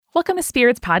Welcome to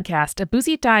Spirits Podcast, a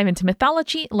boozy dive into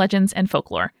mythology, legends, and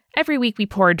folklore. Every week we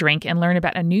pour a drink and learn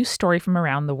about a new story from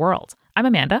around the world. I'm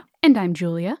Amanda. And I'm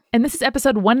Julia. And this is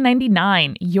episode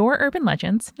 199, Your Urban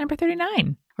Legends, number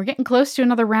 39. We're getting close to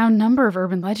another round number of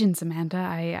urban legends, Amanda.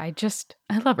 I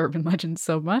love urban legends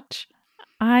so much.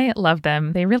 I love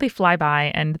them. They really fly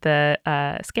by, and the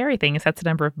scary thing is that's the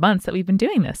number of months that we've been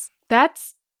doing this.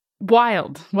 That's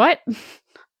wild. What?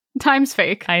 Time's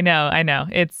fake. I know.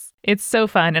 It's so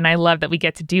fun, and I love that we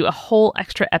get to do a whole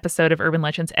extra episode of Urban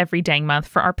Legends every dang month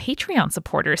for our Patreon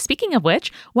supporters. Speaking of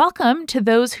which, welcome to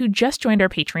those who just joined our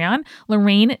Patreon: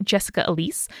 Lorraine, Jessica,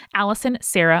 Elise, Allison,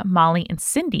 Sarah, Molly, and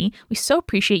Cindy. We so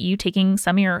appreciate you taking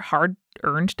some of your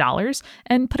hard-earned dollars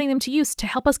and putting them to use to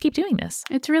help us keep doing this.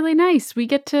 It's really nice. We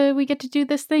get to do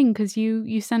this thing because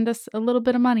you send us a little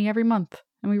bit of money every month.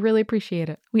 And we really appreciate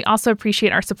it. We also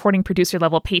appreciate our supporting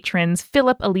producer-level patrons: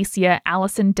 Philip, Alicia,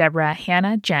 Allison, Deborah,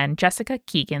 Hannah, Jen, Jessica,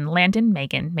 Keegan, Landon,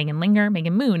 Megan Linger,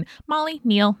 Megan Moon, Molly,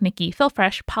 Neil, Nikki, Phil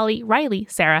Fresh, Polly, Riley,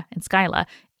 Sarah, and Skyla.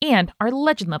 And our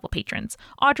legend-level patrons: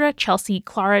 Audra, Chelsea,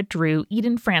 Clara, Drew,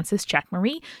 Eden, Francis, Jack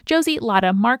Marie, Josie,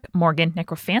 Lotta, Mark, Morgan,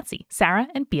 Necrofancy, Sarah,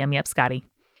 and BM Me Up Scotty.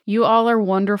 You all are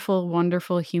wonderful,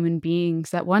 wonderful human beings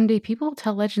that one day people will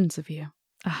tell legends of you.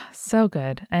 So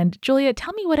good. And Julia,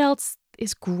 tell me what else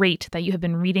is great that you have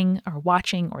been reading or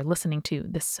watching or listening to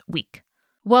this week.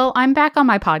 Well, I'm back on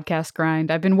my podcast grind.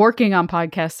 I've been working on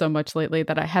podcasts so much lately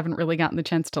that I haven't really gotten the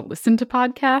chance to listen to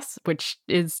podcasts, which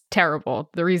is terrible.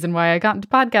 The reason why I got into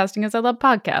podcasting is I love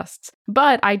podcasts.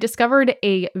 But I discovered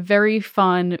a very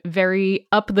fun, very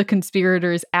up the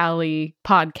conspirators alley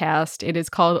podcast. It is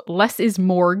called Less is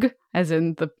Morgue, as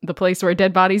in the place where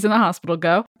dead bodies in the hospital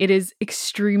go. It is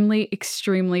extremely,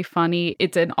 extremely funny.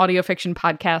 It's an audio fiction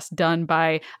podcast done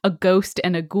by a ghost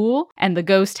and a ghoul. And the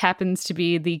ghost happens to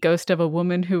be the ghost of a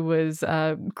woman who was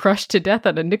crushed to death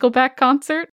at a Nickelback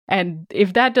concert. And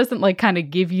if that doesn't kind of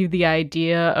give you the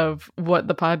idea of what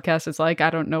the podcast is like, I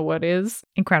don't know what is.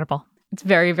 Incredible. It's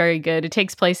very, very good. It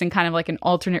takes place in kind of like an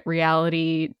alternate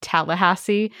reality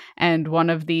Tallahassee. And one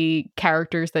of the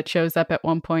characters that shows up at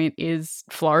one point is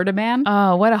Florida Man.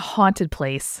 Oh, what a haunted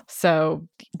place. So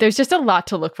there's just a lot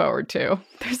to look forward to.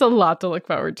 There's a lot to look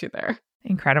forward to there.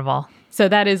 Incredible. So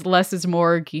that is Less is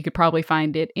Morgue. You could probably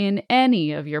find it in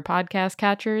any of your podcast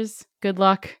catchers. Good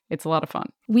luck. It's a lot of fun.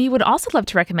 We would also love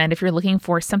to recommend, if you're looking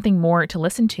for something more to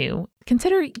listen to,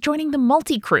 consider joining the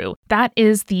Multi-Crew. That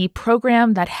is the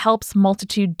program that helps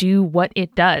Multitude do what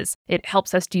it does. It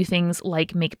helps us do things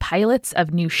like make pilots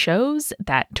of new shows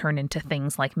that turn into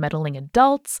things like Meddling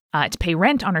Adults, to pay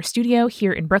rent on our studio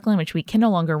here in Brooklyn, which we can no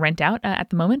longer rent out at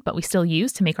the moment, but we still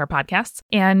use to make our podcasts,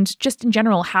 and just in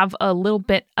general have a little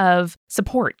bit of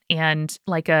support and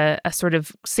like a sort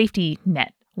of safety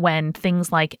net when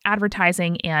things like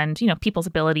advertising and, people's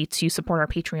ability to support our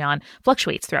Patreon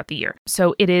fluctuates throughout the year.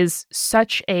 So it is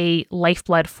such a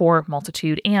lifeblood for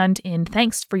Multitude. And in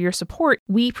thanks for your support,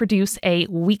 we produce a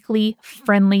weekly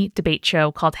friendly debate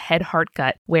show called Head, Heart,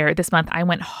 Gut, where this month I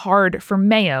went hard for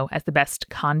mayo as the best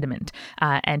condiment.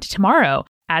 And tomorrow,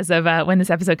 as of when this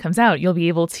episode comes out, you'll be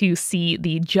able to see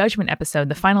the judgment episode,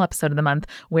 the final episode of the month,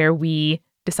 where we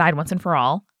decide once and for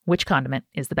all which condiment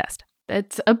is the best.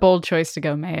 It's a bold choice to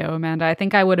go mayo, Amanda. I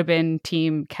think I would have been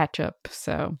team ketchup,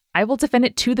 so. I will defend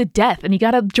it to the death, and you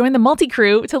got to join the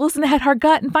Multi-Crew to listen to Head, Heart,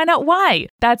 Gut and find out why.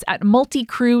 That's at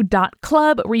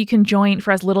multicrew.club, where you can join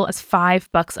for as little as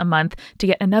 $5 a month to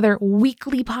get another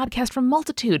weekly podcast from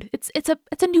Multitude. It's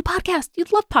a new podcast. You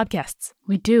love podcasts.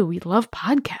 We do. We love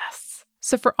podcasts.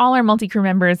 So for all our Multi-Crew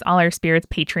members, all our Spirits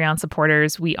Patreon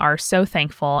supporters, we are so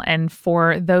thankful. And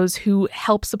for those who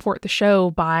help support the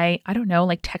show by,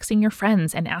 texting your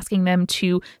friends and asking them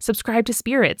to subscribe to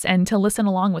Spirits and to listen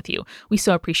along with you, we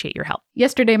so appreciate your help.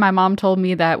 Yesterday, my mom told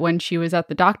me that when she was at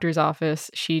the doctor's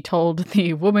office, she told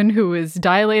the woman who was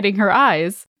dilating her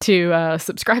eyes to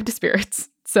subscribe to Spirits.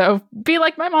 So be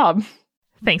like my mom.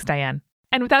 Thanks, Diane.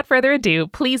 And without further ado,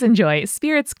 please enjoy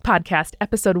Spirits Podcast,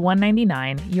 episode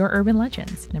 199, Your Urban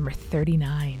Legends, number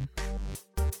 39.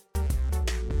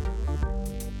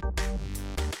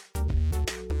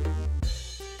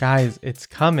 Guys, it's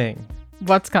coming.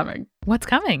 What's coming? What's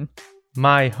coming?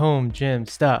 My home gym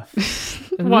stuff.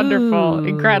 Wonderful. Ooh.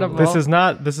 Incredible. This is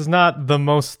not the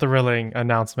most thrilling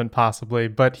announcement possibly,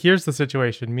 but here's the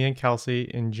situation. Me and Kelsey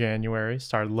in January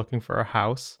started looking for a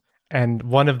house. And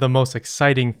one of the most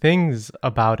exciting things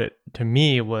about it to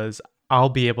me was I'll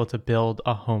be able to build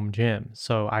a home gym.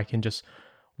 So I can just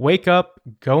wake up,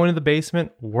 go into the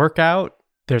basement, work out.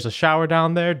 There's a shower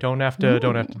down there. Don't have to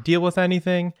deal with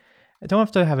anything. I don't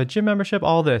have to have a gym membership,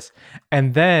 all this.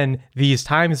 And then these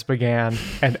times began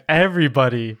and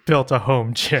everybody built a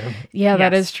home gym. Yeah,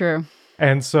 that Yes. is true.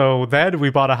 And so then we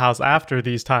bought a house after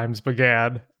these times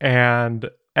began and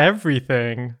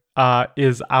everything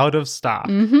is out of stock.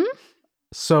 Mm-hmm.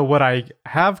 So what I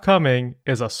have coming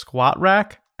is a squat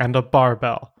rack and a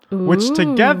barbell, which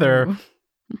together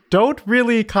don't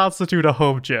really constitute a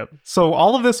home gym. So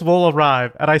all of this will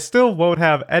arrive and I still won't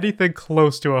have anything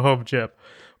close to a home gym,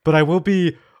 but I will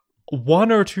be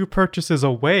 1 or 2 purchases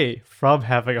away from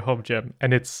having a home gym.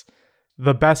 And it's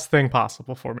the best thing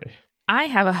possible for me. I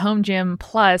have a home gym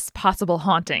plus possible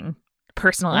haunting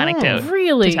personal anecdote.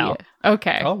 Really? to tell.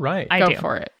 Okay. All right. I Go do.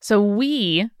 for it. So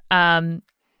we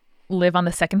live on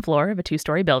the second floor of a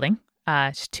 2-story building,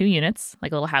 just 2 units,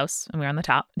 like a little house, and we're on the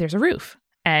top. There's a roof.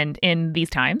 And in these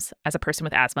times, as a person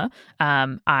with asthma,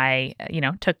 I,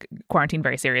 took quarantine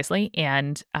very seriously.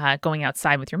 And going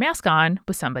outside with your mask on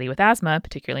with somebody with asthma,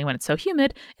 particularly when it's so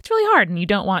humid, it's really hard. And you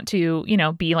don't want to,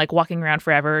 be like walking around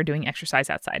forever or doing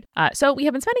exercise outside. So we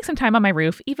have been spending some time on my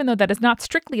roof, even though that is not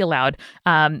strictly allowed.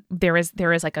 There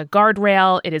is like a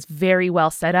guardrail. It is very well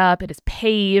set up. It is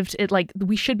paved.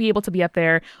 We should be able to be up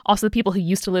there. Also, the people who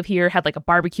used to live here had like a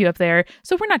barbecue up there.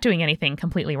 So we're not doing anything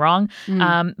completely wrong.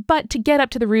 But to get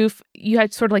up to the roof, you had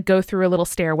to sort of like go through a little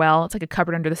stairwell. It's like a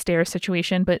cupboard under the stairs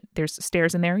situation, but there's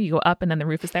stairs in there. You go up and then the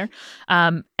roof is there.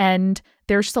 And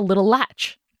there's just a little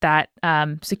latch that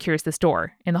secures this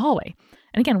door in the hallway.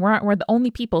 And again, we're the only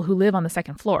people who live on the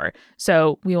second floor.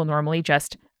 So we will normally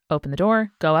just open the door,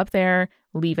 go up there,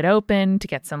 leave it open to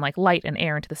get some like light and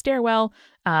air into the stairwell,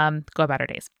 go about our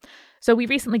days. So we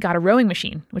recently got a rowing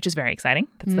machine, which is very exciting.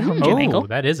 That's the home gym angle.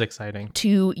 That is exciting.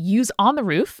 To use on the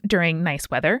roof during nice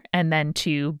weather and then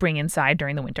to bring inside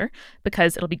during the winter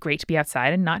because it'll be great to be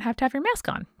outside and not have to have your mask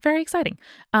on. Very exciting.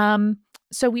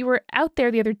 So we were out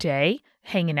there the other day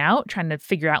hanging out, trying to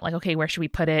figure out like, okay, where should we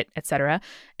put it, etc.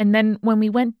 And then when we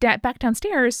went back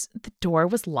downstairs, the door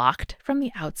was locked from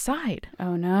the outside.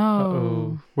 Oh, no.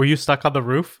 Uh-oh. Were you stuck on the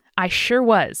roof? I sure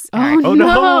was. Oh, Oh,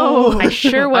 no. I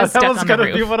sure was stuck on the That was going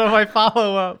to be roof. one of my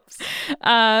follow-ups.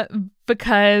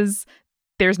 Because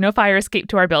there's no fire escape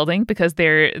to our building because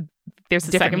there's a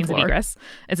different second means of floor. egress.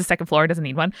 It's a second floor. It doesn't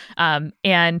need one.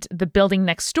 And the building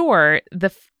next door,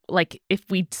 if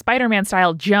we Spider-Man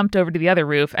style jumped over to the other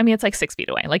roof, I mean, it's like 6 feet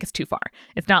away. Like it's too far.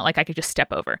 It's not like I could just step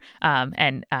over.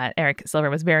 And Eric Silver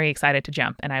was very excited to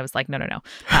jump. And I was like, no.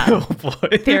 Oh,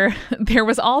 boy. There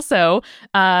was also,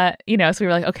 so we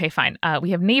were like, okay, fine.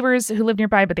 We have neighbors who live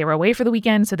nearby, but they were away for the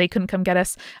weekend, so they couldn't come get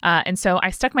us. And so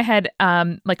I stuck my head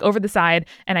like over the side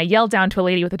and I yelled down to a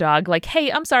lady with a dog, like, hey,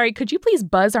 I'm sorry, could you please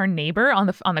buzz our neighbor on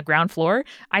the ground floor?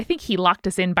 I think he locked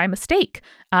us in by mistake.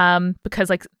 Because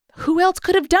like, who else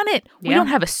could have done it? We Yeah. don't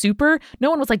have a super. No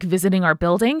one was like visiting our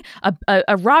building.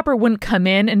 A robber wouldn't come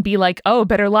in and be like, oh,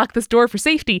 better lock this door for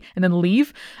safety and then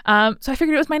leave. So I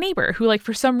figured it was my neighbor who like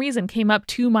for some reason came up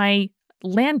to my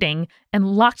landing and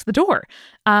locked the door.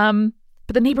 But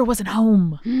the neighbor wasn't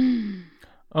home.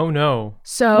 Oh, no.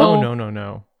 So Oh,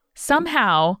 no.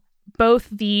 somehow both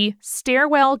the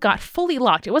stairwell got fully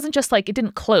locked. It wasn't just like it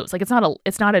didn't close. Like it's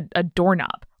not a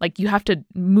doorknob. Like you have to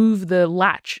move the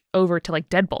latch over to like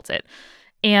deadbolt it.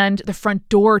 And the front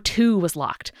door too was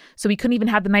locked. So we couldn't even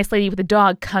have the nice lady with the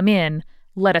dog come in,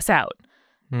 let us out.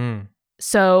 Hmm.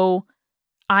 So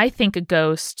I think a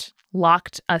ghost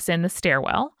locked us in the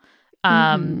stairwell.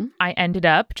 I ended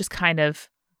up just kind of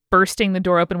bursting the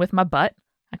door open with my butt.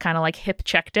 I kind of like hip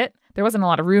checked it. There wasn't a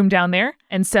lot of room down there.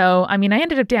 And so, I mean, I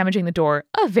ended up damaging the door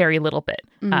a very little bit.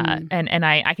 And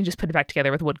I can just put it back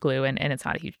together with wood glue and it's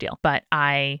not a huge deal. But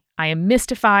I am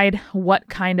mystified what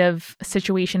kind of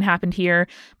situation happened here.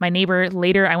 My neighbor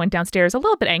later, I went downstairs a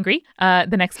little bit angry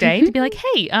the next day to be like,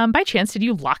 hey, by chance, did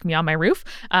you lock me on my roof?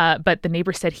 But the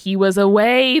neighbor said he was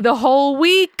away the whole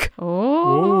week.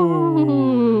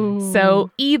 Oh.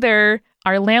 So either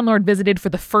our landlord visited for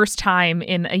the first time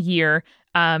in a year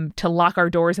to lock our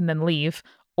doors and then leave,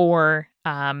 or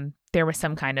there was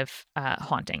some kind of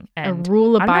haunting. And a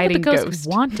rule-abiding I don't know what the ghost.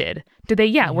 wanted. Did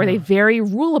they? Were they very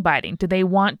rule-abiding? Did they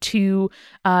want to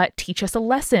teach us a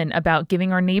lesson about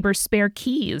giving our neighbors spare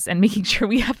keys and making sure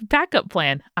we have a backup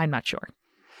plan? I'm not sure.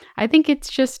 I think it's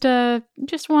just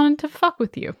wanted to fuck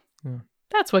with you. Yeah.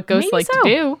 That's what ghosts Maybe like so. to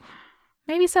do.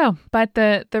 Maybe so. But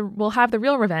we'll have the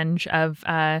real revenge of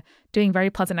doing very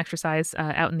pleasant exercise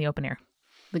out in the open air.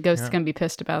 The ghost is going to be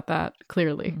pissed about that,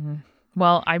 clearly.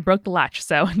 Well, I broke the latch,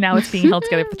 so now it's being held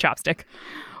together with a chopstick.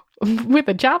 With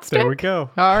a chopstick? There we go.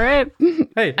 All right.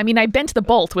 Hey, I mean, I bent the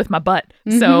bolt with my butt,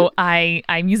 so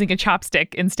I'm using a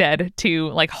chopstick instead to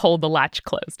like hold the latch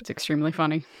closed. It's extremely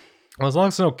funny. well, as long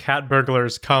as no cat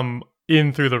burglars come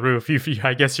in through the roof,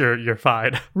 I guess you're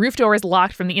fine. Roof door is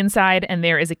locked from the inside, and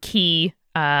there is a key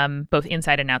both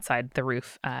inside and outside the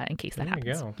roof in case that happens.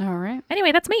 There you go. All right.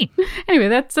 Anyway, that's me. Anyway,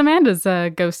 that's Amanda's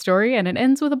ghost story, and it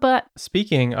ends with a butt.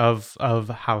 Speaking of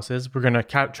houses, we're going to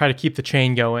try to keep the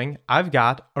chain going. I've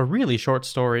got a really short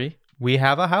story. We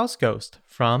have a house ghost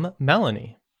from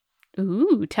Melanie.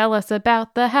 Ooh, tell us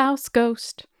about the house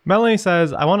ghost. Melanie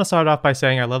says, I want to start off by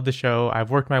saying I love the show.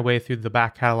 I've worked my way through the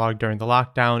back catalog during the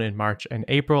lockdown in March and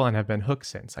April and have been hooked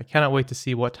since. I cannot wait to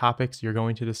see what topics you're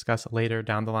going to discuss later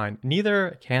down the line.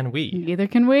 Neither can we. Neither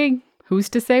can we. Who's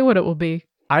to say what it will be?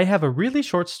 I have a really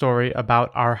short story about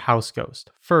our house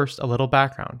ghost. First, a little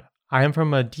background. I am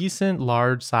from a decent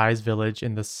large-sized village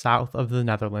in the south of the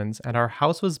Netherlands, and our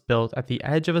house was built at the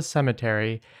edge of a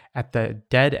cemetery at the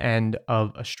dead end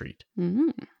of a street.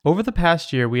 Mm-hmm. Over the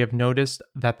past year, we have noticed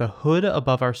that the hood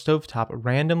above our stovetop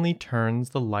randomly turns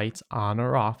the lights on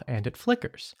or off, and it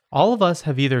flickers. All of us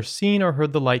have either seen or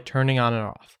heard the light turning on and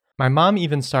off. My mom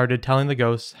even started telling the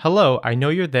ghosts, "Hello, I know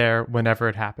you're there," whenever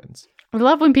it happens. I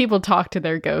love when people talk to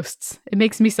their ghosts. It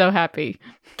makes me so happy.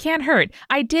 Can't hurt.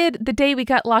 I did the day we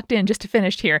got locked in, just to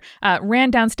finish here,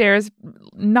 ran downstairs,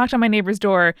 knocked on my neighbor's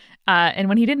door, and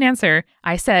when he didn't answer,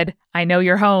 I said, "I know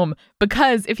you're home,"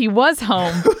 because if he was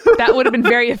home, that would have been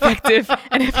very effective.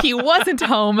 And if he wasn't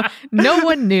home, no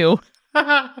one knew.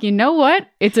 You know what?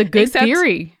 It's a good Except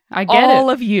theory. I get all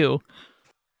it. of you.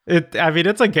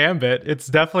 It's a gambit. It's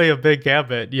definitely a big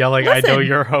gambit. Yelling, Listen, "I know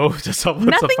you're home" to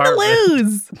someone's Nothing apartment. to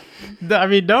lose. I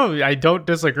mean, no, I don't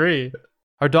disagree.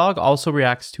 Our dog also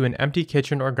reacts to an empty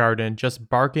kitchen or garden, just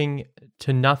barking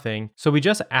to nothing. So we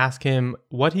just ask him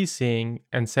what he's seeing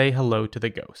and say hello to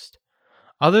the ghost.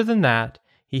 Other than that,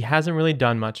 he hasn't really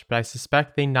done much, but I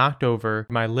suspect they knocked over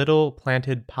my little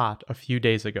planted pot a few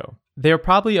days ago. They are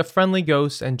probably a friendly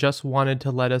ghost and just wanted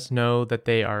to let us know that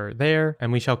they are there,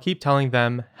 and we shall keep telling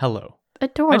them hello.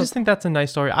 Adorable. I just think that's a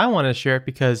nice story. I want to share it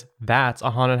because that's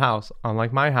a haunted house,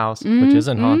 unlike my house, which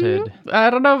isn't haunted. I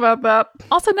don't know about that.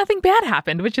 Also, nothing bad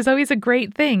happened, which is always a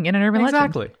great thing in an urban legend.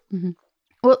 Exactly.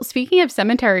 Well, speaking of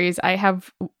cemeteries, I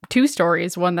have two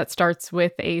stories. One that starts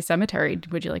with a cemetery.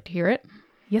 Would you like to hear it?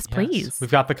 Yes, please. Yes.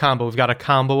 We've got the combo. We've got a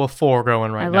combo of 4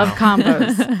 going right I now. love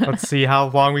combos. Let's see how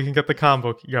long we can get the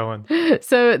combo going.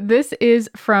 So this is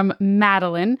from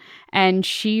Madeline, and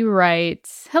she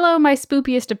writes, "Hello, my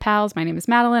spookiest of pals. My name is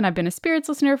Madeline. I've been a spirits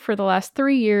listener for the last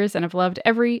 3 years, and I've loved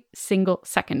every single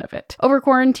second of it. Over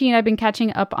quarantine, I've been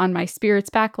catching up on my spirits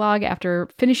backlog after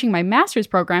finishing my master's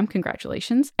program,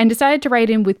 congratulations, and decided to write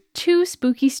in with 2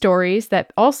 spooky stories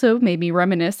that also made me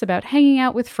reminisce about hanging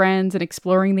out with friends and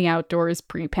exploring the outdoors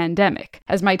pre-pandemic.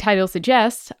 As my title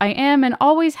suggests, I am and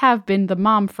always have been the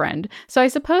mom friend, so I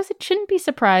suppose it shouldn't be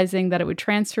surprising that it would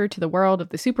transfer to the world of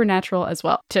the supernatural as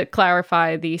well. To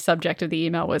clarify, the subject of the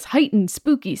email was heightened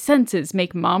spooky senses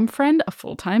make mom friend a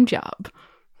full-time job."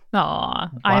 Aw,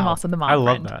 I'm Wow. also the mom I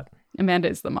love friend. that. Amanda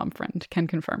is the mom friend, can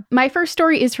confirm. My first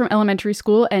story is from elementary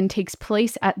school and takes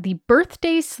place at the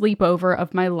birthday sleepover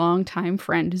of my longtime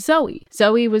friend Zoe.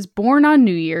 Zoe was born on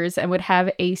New Year's and would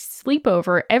have a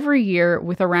sleepover every year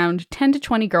with around 10 to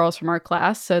 20 girls from our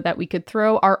class so that we could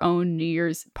throw our own New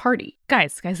Year's party.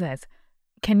 Guys,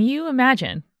 can you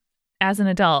imagine, as an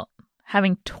adult,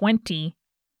 having 20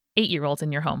 8-year-olds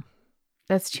in your home?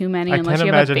 That's too many I unless can't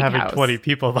you have a imagine big having house. 20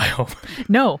 people in my home.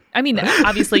 No, I mean,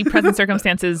 obviously, present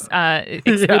circumstances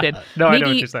excluded. Yeah. No, I know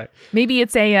what you're saying. Maybe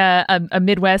it's a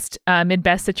Midwest,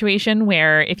 Midbest situation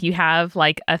where if you have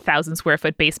like 1,000 square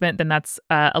foot basement, then that's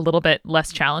a little bit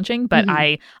less challenging. But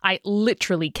I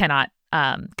literally cannot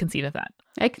conceive of that.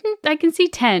 I can see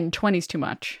 10. 20's too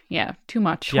much. Yeah, too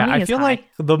much. Yeah, 20 I is feel high. like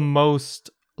the most,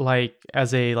 like,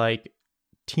 as a, like,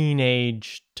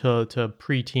 teenage to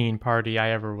preteen party I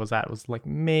ever was at was, like,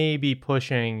 maybe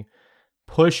pushing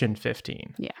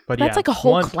 15. Yeah. But That's yeah, like a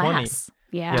whole 120. class.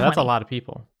 Yeah, Yeah, that's a 20. lot of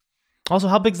people. Also,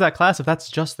 how big's that class if that's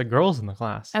just the girls in the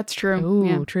class? that's true. Ooh,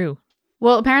 Yeah. true.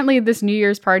 Well, apparently this New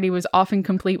Year's party was often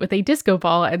complete with a disco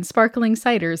ball and sparkling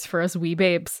ciders for us wee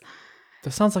babes.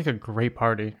 That sounds like a great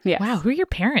party. Yes. Wow, who are your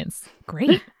parents?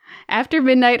 Great. After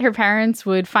midnight, her parents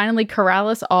would finally corral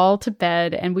us all to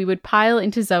bed, and we would pile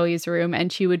into Zoe's room,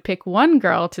 and she would pick one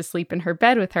girl to sleep in her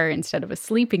bed with her instead of a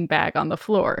sleeping bag on the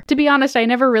floor. To be honest, I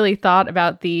never really thought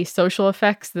about the social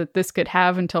effects that this could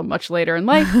have until much later in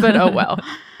life, but oh well.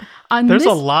 There's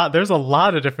a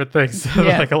lot of different things.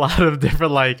 Yeah. Like a lot of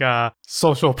different like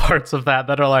social parts of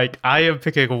that are like, I am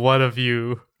picking one of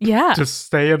you Yeah. to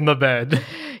stay in the bed.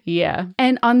 Yeah.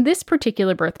 And on this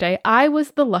particular birthday, I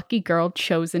was the lucky girl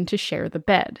chosen to share the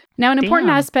bed. Now, an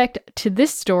important aspect to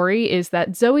this story is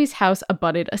that Zoe's house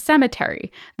abutted a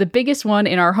cemetery, the biggest one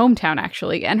in our hometown,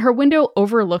 actually, and her window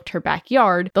overlooked her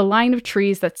backyard, the line of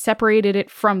trees that separated it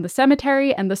from the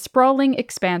cemetery, and the sprawling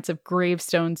expanse of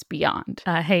gravestones beyond.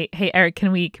 Hey, Eric,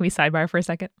 can we sidebar for a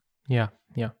second? Yeah.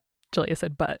 Julia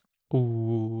said butt.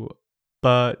 Ooh,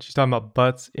 but she's talking about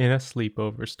butts in a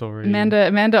sleepover story.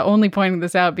 Amanda only pointed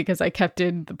this out because I kept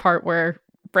in the part where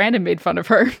Brandon made fun of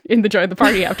her in the Join the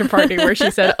Party after party where she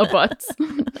said a butts.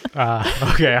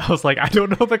 Okay, I was like, I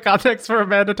don't know the context for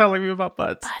Amanda telling me about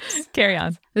butts. Carry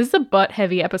on. This is a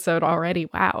butt-heavy episode already.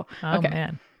 Wow. Oh, okay.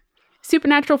 man.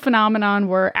 Supernatural phenomenon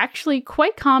were actually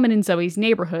quite common in Zoe's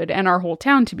neighborhood and our whole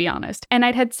town, to be honest. And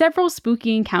I'd had several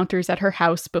spooky encounters at her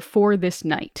house before this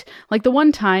night. Like the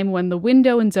one time when the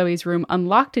window in Zoe's room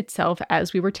unlocked itself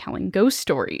as we were telling ghost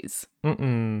stories.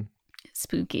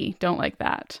 Spooky. Don't like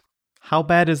that. How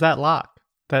bad is that lock?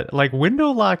 That, like, window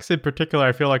locks in particular,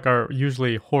 I feel like are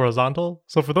usually horizontal.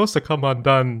 So for those to come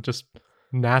undone just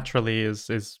naturally is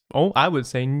I would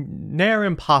say near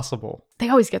impossible. They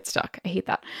always get stuck. I hate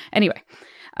that. Anyway,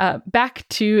 back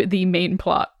to the main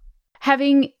plot.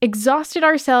 Having exhausted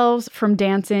ourselves from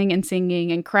dancing and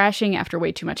singing and crashing after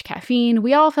way too much caffeine,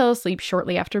 we all fell asleep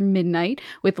shortly after midnight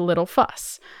with little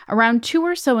fuss. Around 2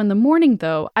 or so in the morning,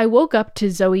 though, I woke up to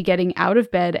Zoe getting out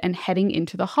of bed and heading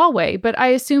into the hallway, but I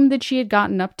assumed that she had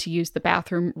gotten up to use the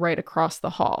bathroom right across the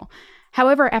hall.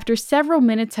 However, after several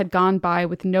minutes had gone by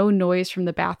with no noise from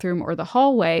the bathroom or the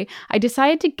hallway, I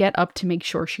decided to get up to make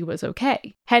sure she was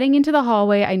okay. Heading into the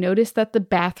hallway, I noticed that the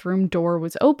bathroom door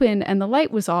was open and the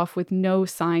light was off with no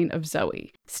sign of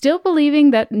Zoe. Still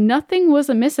believing that nothing was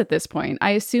amiss at this point,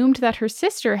 I assumed that her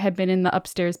sister had been in the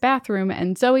upstairs bathroom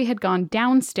and Zoe had gone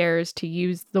downstairs to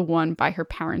use the one by her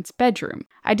parents' bedroom.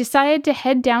 I decided to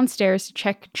head downstairs to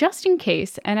check just in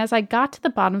case, and as I got to the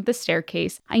bottom of the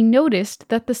staircase, I noticed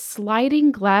that the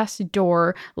sliding glass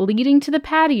door leading to the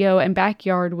patio and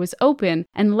backyard was open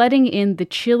and letting in the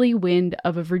chilly wind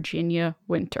of a Virginia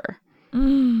winter.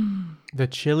 The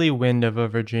chilly wind of a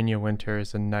Virginia winter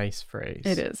is a nice phrase.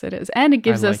 It is. And it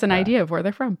gives us an idea of where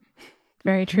they're from.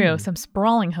 Very true. Some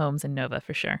sprawling homes in Nova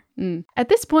for sure. At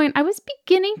this point, I was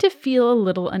beginning to feel a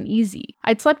little uneasy.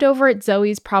 I'd slept over at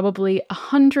Zoe's probably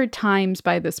 100 times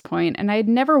by this point, and I had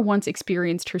never once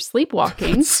experienced her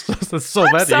sleepwalking. That's so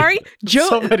many. Sorry,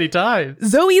 so many times.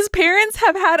 Zoe's parents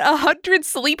have had 100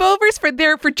 sleepovers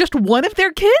for just one of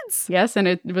their kids. Yes, and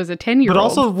it was a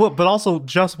 10-year-old. But also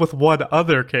just with one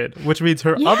other kid, which means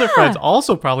her other friends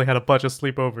also probably had a bunch of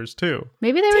sleepovers too.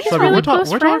 Maybe they were just really close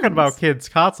friends. We're talking about kids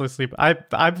constantly sleeping.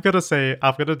 I'm gonna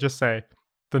just say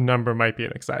the number might be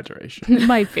an exaggeration. It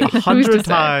might be 100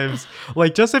 times.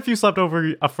 Like, just if you slept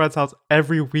over a friend's house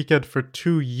every weekend for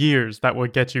 2 years, that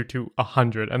would get you to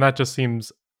 100. And that just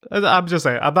seems. I'm just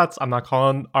saying. I'm not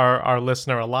calling our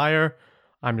listener a liar.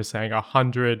 I'm just saying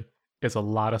 100 is a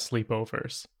lot of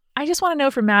sleepovers. I just want to know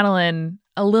from Madeline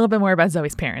a little bit more about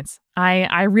Zoe's parents.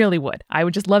 I really would. I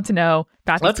would just love to know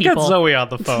about these people. Let's get Zoe on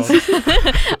the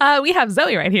phone. We have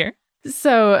Zoe right here.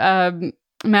 So,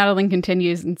 Madeline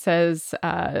continues and says,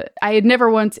 I had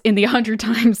never once, in the 100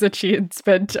 times that she had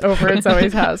spent over at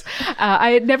Zoe's house,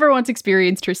 I had never once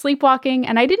experienced her sleepwalking,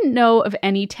 and I didn't know of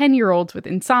any 10-year-olds with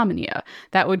insomnia.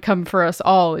 That would come for us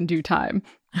all in due time.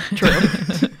 True.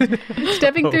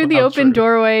 Stepping through the open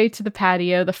doorway to the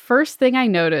patio, the first thing I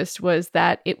noticed was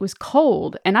that it was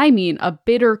cold, and I mean a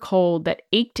bitter cold that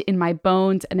ached in my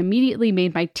bones and immediately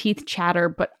made my teeth chatter,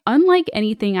 but unlike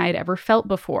anything I had ever felt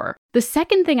before. The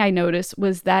second thing I noticed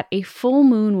was that a full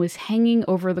moon was hanging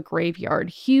over the graveyard,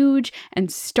 huge and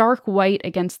stark white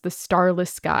against the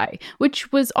starless sky,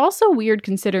 which was also weird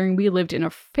considering we lived in a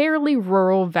fairly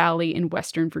rural valley in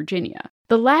Western Virginia.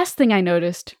 The last thing I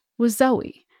noticed was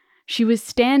Zoe. She was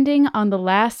standing on the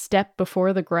last step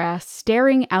before the grass,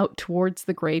 staring out towards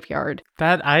the graveyard.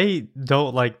 That I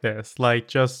don't like this. Like,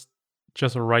 just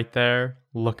right there,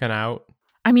 looking out.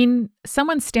 I mean,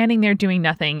 someone standing there doing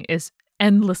nothing is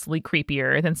endlessly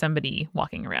creepier than somebody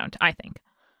walking around, I think.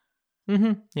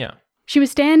 Yeah. She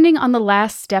was standing on the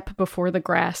last step before the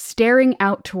grass, staring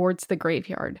out towards the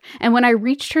graveyard. And when I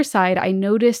reached her side, I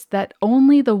noticed that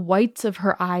only the whites of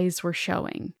her eyes were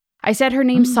showing. I said her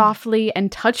name softly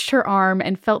and touched her arm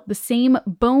and felt the same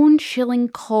bone-chilling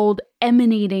cold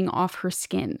emanating off her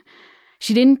skin.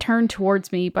 She didn't turn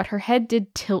towards me, but her head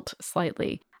did tilt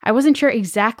slightly. I wasn't sure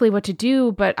exactly what to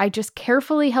do, but I just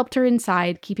carefully helped her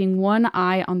inside, keeping one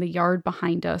eye on the yard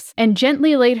behind us, and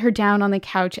gently laid her down on the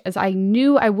couch as I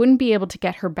knew I wouldn't be able to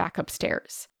get her back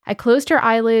upstairs. I closed her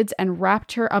eyelids and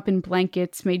wrapped her up in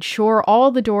blankets, made sure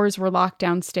all the doors were locked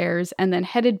downstairs, and then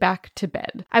headed back to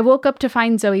bed. I woke up to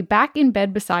find Zoe back in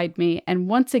bed beside me, and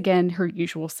once again her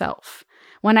usual self.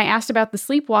 When I asked about the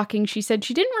sleepwalking, she said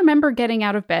she didn't remember getting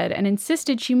out of bed and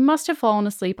insisted she must have fallen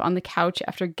asleep on the couch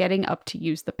after getting up to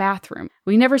use the bathroom.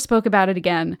 We never spoke about it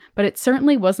again, but it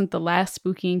certainly wasn't the last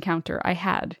spooky encounter I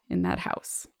had in that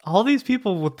house. All these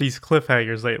people with these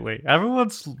cliffhangers lately.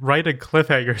 Everyone's writing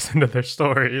cliffhangers into their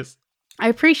stories. I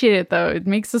appreciate it, though. It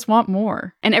makes us want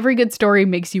more. And every good story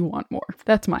makes you want more.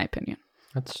 That's my opinion.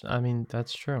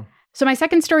 That's true. So my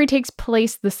second story takes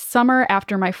place the summer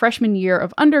after my freshman year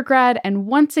of undergrad and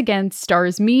once again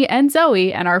stars me and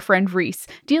Zoe and our friend Reese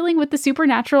dealing with the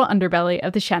supernatural underbelly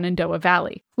of the Shenandoah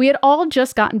Valley. We had all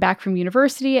just gotten back from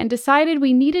university and decided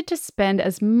we needed to spend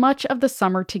as much of the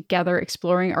summer together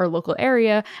exploring our local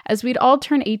area as we'd all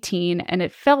turn 18, and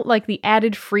it felt like the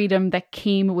added freedom that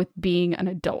came with being an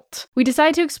adult. We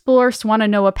decided to explore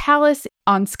Swannanoa Palace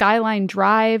on Skyline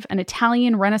Drive, an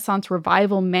Italian Renaissance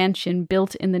revival mansion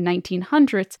built in the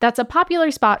 1900s that's a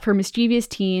popular spot for mischievous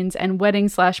teens and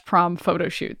wedding/prom photo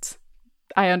shoots.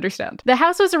 I understand. The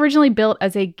house was originally built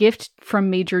as a gift from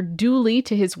Major Dooley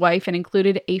to his wife and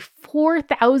included a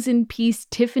 4,000-piece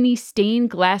Tiffany stained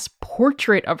glass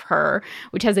portrait of her,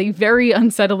 which has a very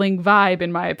unsettling vibe,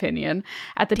 in my opinion,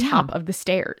 at the top of the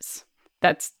stairs.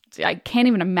 I can't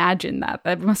even imagine that.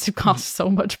 That must have cost so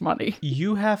much money.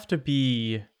 You have to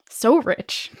be... So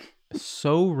rich.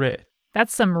 So rich.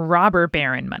 That's some robber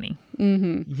baron money.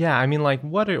 Mm-hmm. Yeah, I mean, like,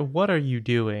 what are you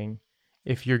doing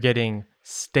if you're getting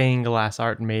stained glass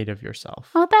art made of yourself?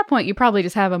 Well, at that point, you probably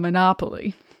just have a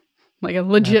monopoly. Like a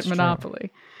legit That's monopoly.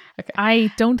 True. Okay.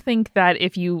 I don't think that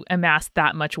if you amass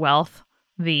that much wealth,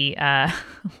 the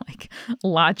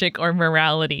logic or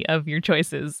morality of your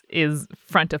choices is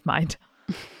front of mind.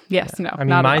 Yes, yeah. no. I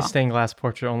mean, my stained glass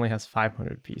portrait only has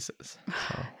 500 pieces.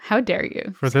 So. How dare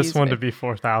you? For this one to be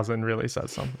 4,000 really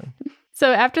says something.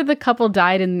 So after the couple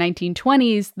died in the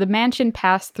 1920s, the mansion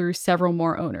passed through several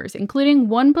more owners, including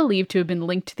one believed to have been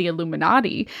linked to the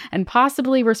Illuminati and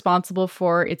possibly responsible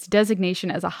for its designation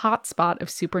as a hotspot of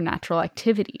supernatural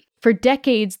activity. For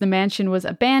decades, the mansion was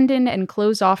abandoned and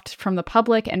closed off from the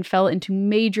public and fell into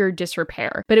major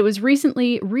disrepair, but it was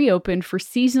recently reopened for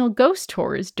seasonal ghost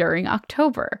tours during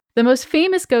October. The most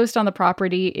famous ghost on the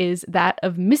property is that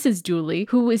of Mrs. Dooley,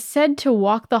 who is said to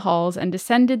walk the halls and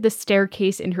descended the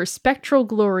staircase in her spectral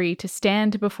glory to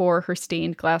stand before her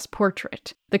stained glass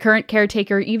portrait. The current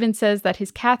caretaker even says that his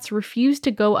cats refused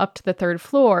to go up to the third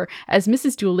floor as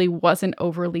Mrs. Dooley wasn't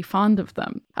overly fond of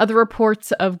them. Other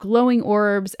reports of glowing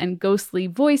orbs and ghostly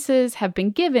voices have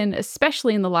been given,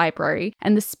 especially in the library,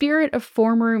 and the spirit of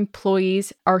former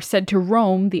employees are said to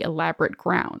roam the elaborate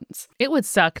grounds. It would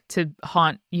suck to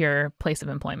haunt your place of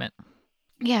employment.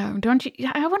 Yeah, don't you?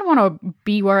 I wouldn't want to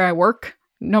be where I work.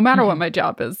 No matter what my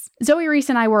job is. Zoe, Reese,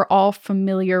 and I were all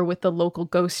familiar with the local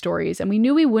ghost stories, and we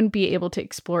knew we wouldn't be able to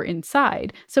explore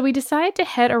inside, so we decided to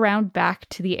head around back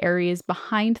to the areas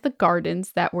behind the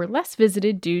gardens that were less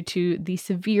visited due to the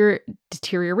severe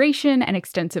deterioration and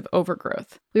extensive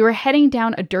overgrowth. We were heading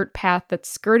down a dirt path that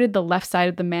skirted the left side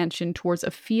of the mansion towards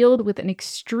a field with an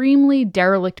extremely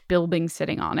derelict building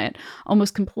sitting on it,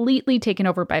 almost completely taken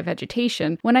over by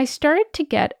vegetation, when I started to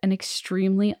get an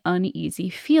extremely uneasy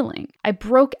feeling. I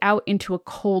broke out into a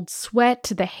cold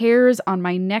sweat, the hairs on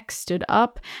my neck stood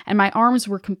up, and my arms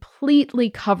were completely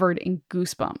covered in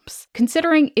goosebumps.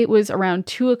 Considering it was around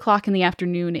 2 o'clock in the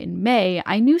afternoon in May,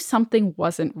 I knew something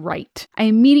wasn't right. I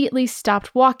immediately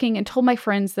stopped walking and told my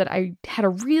friends that I had a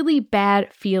really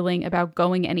bad feeling about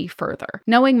going any further.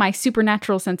 Knowing my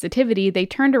supernatural sensitivity, they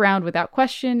turned around without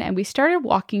question, and we started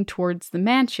walking towards the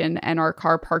mansion and our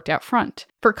car parked out front.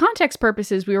 For context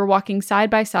purposes, we were walking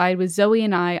side by side with Zoe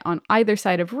and I on either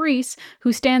side of Reese,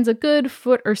 who stands a good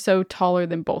foot or so taller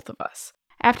than both of us.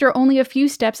 After only a few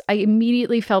steps, I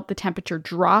immediately felt the temperature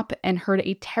drop and heard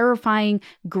a terrifying,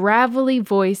 gravelly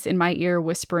voice in my ear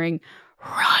whispering,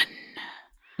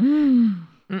 "Run!"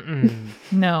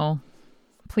 No.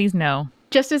 Please no.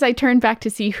 Just as I turned back to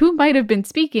see who might have been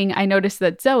speaking, I noticed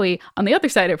that Zoe, on the other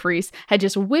side of Reese, had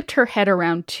just whipped her head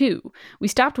around too. We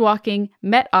stopped walking,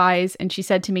 met eyes, and she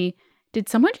said to me, "Did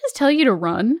someone just tell you to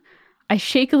run?" I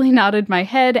shakily nodded my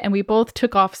head, and we both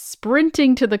took off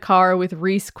sprinting to the car with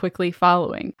Reese quickly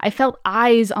following. I felt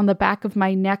eyes on the back of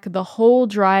my neck the whole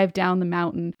drive down the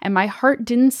mountain, and my heart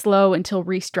didn't slow until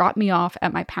Reese dropped me off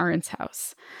at my parents'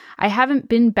 house. I haven't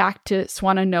been back to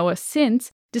Swannanoa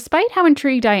since, despite how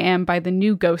intrigued I am by the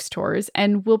new ghost tours,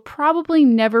 and will probably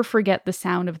never forget the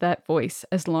sound of that voice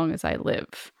as long as I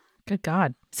live. Good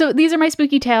God. So these are my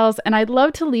spooky tales, and I'd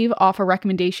love to leave off a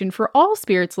recommendation for all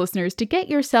spirits listeners to get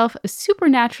yourself a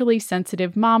supernaturally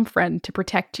sensitive mom friend to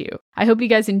protect you. I hope you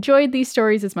guys enjoyed these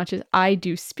stories as much as I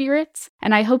do spirits,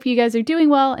 and I hope you guys are doing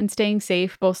well and staying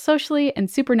safe, both socially and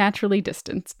supernaturally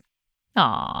distanced.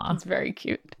 Aw. That's very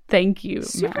cute. Thank you,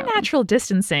 Supernatural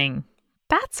distancing.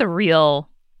 That's a real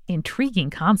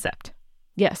intriguing concept.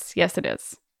 Yes, it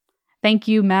is. Thank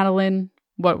you, Madeline.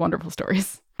 What wonderful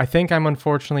stories. I think I'm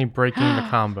unfortunately breaking the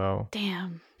combo.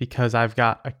 Damn. Because I've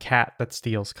got a cat that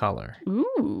steals color.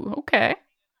 Ooh, okay.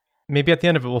 Maybe at the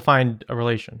end of it, we'll find a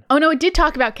relation. Oh, no, it did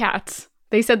talk about cats.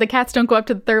 They said the cats don't go up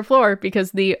to the 3rd floor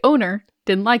because the owner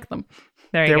didn't like them.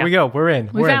 There we go. We're in.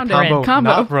 We found it. Combo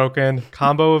not broken.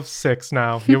 Combo of 6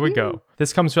 now. Here we go.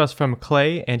 This comes to us from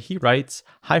Clay, and he writes,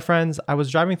 "Hi friends, I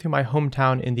was driving through my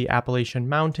hometown in the Appalachian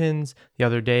Mountains the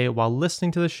other day while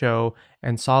listening to the show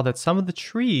and saw that some of the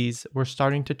trees were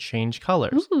starting to change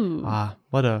colors. Ooh.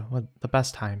 What the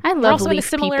best time. I love We're also in a leaf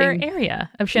similar peeping.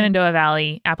 area of Shenandoah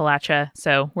Valley, Appalachia.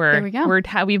 So There we go.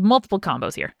 we have multiple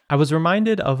combos here. I was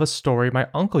reminded of a story my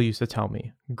uncle used to tell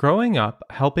me. Growing up,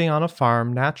 helping on a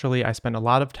farm, naturally I spent a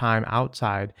lot of time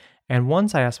outside, and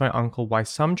once I asked my uncle why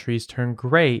some trees turn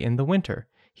gray in the winter.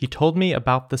 He told me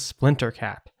about the splinter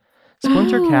cat.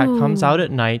 Splinter cat comes out at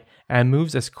night and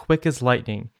moves as quick as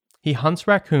lightning. He hunts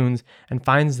raccoons and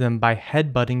finds them by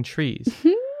headbutting trees.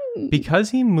 Because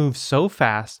he moves so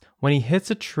fast, when he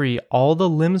hits a tree, all the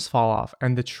limbs fall off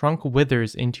and the trunk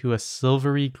withers into a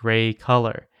silvery gray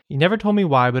color. He never told me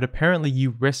why, but apparently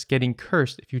you risk getting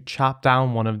cursed if you chop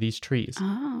down one of these trees.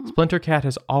 Oh. Splinter cat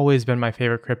has always been my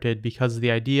favorite cryptid because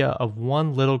the idea of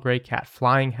one little gray cat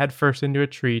flying headfirst into a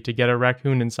tree to get a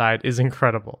raccoon inside is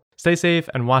incredible. Stay safe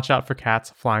and watch out for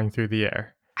cats flying through the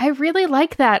air." I really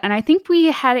like that. And I think we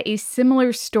had a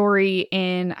similar story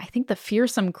in, I think, the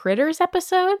Fearsome Critters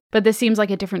episode, but this seems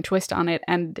like a different twist on it,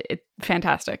 and it's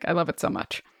fantastic. I love it so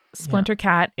much. Splinter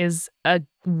Cat is a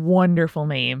wonderful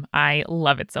name. I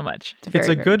love it so much. It's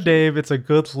a good name. It's a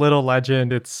good little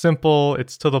legend. It's simple.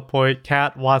 It's to the point.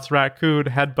 Cat wants raccoon,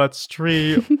 headbutts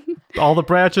tree. All the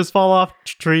branches fall off.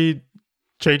 Tree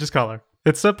changes color.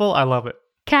 It's simple. I love it.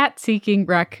 Cat seeking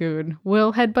raccoon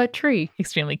will headbutt tree.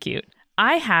 Extremely cute.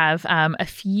 I have a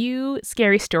few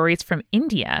scary stories from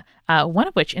India, one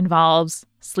of which involves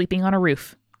sleeping on a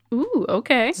roof. Ooh,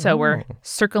 okay. So we're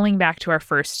circling back to our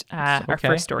first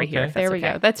story here. If that's There we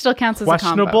okay. go. That still counts as a combo.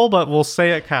 Questionable, but we'll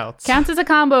say it counts. Counts as a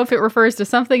combo if it refers to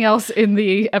something else in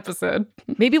the episode.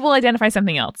 Maybe we'll identify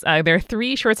something else. There are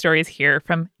 3 short stories here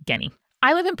from Genny.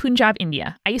 I live in Punjab,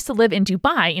 India. I used to live in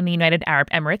Dubai in the United Arab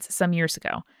Emirates some years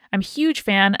ago. I'm a huge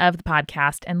fan of the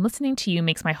podcast, and listening to you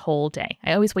makes my whole day.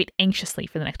 I always wait anxiously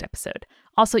for the next episode.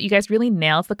 Also, you guys really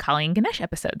nailed the Kali and Ganesh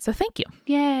episode, so thank you.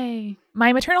 Yay.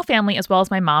 My maternal family, as well as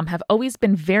my mom, have always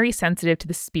been very sensitive to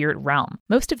the spirit realm.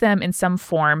 Most of them, in some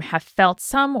form, have felt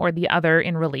some or the other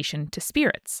in relation to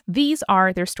spirits. These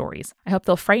are their stories. I hope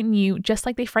they'll frighten you just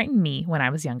like they frightened me when I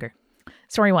was younger.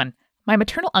 Story 1. My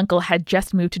maternal uncle had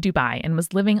just moved to Dubai and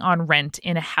was living on rent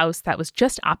in a house that was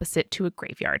just opposite to a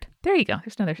graveyard. There you go.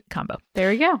 There's another combo. There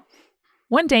we go.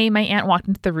 One day, my aunt walked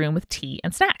into the room with tea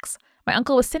and snacks. My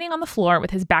uncle was sitting on the floor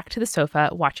with his back to the sofa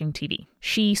watching TV.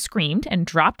 She screamed and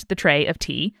dropped the tray of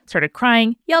tea, started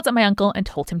crying, yelled at my uncle, and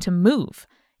told him to move.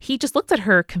 He just looked at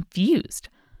her confused.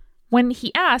 When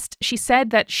he asked, she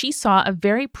said that she saw a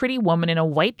very pretty woman in a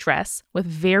white dress with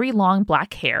very long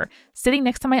black hair sitting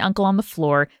next to my uncle on the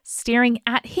floor, staring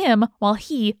at him while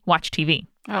he watched TV.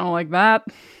 I don't like that.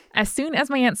 As soon as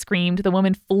my aunt screamed, the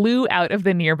woman flew out of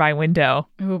the nearby window.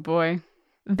 Oh boy.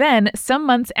 Then, some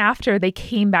months after they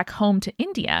came back home to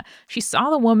India, she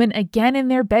saw the woman again in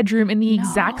their bedroom in the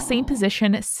exact same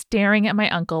position, staring at my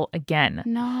uncle again.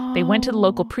 No. They went to the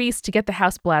local priest to get the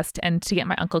house blessed and to get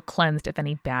my uncle cleansed of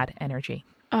any bad energy.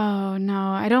 Oh,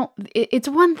 no. It's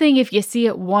one thing if you see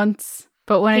it once,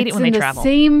 but when it's when in they the travel.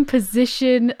 same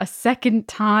position a second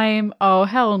time, oh,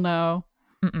 hell no.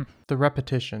 Mm-mm. The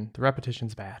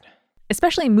repetition's bad.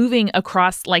 Especially moving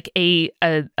across like a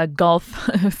gulf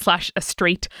 / a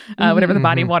strait, whatever the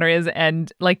body of water is,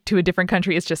 and like to a different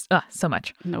country is just so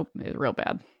much. Nope, it's real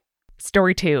bad.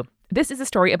 Story 2. This is a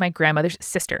story of my grandmother's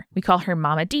sister. We call her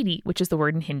Mama Didi, which is the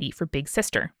word in Hindi for big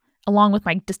sister, along with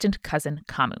my distant cousin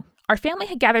Kamu. Our family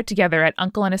had gathered together at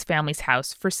Uncle and his family's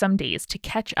house for some days to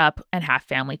catch up and have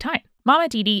family time. Mama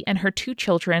Didi and her 2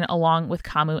 children, along with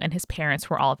Kamu and his parents,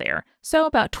 were all there, so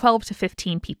about 12 to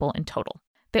 15 people in total.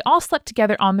 They all slept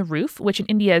together on the roof, which in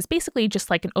India is basically just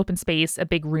like an open space, a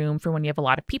big room for when you have a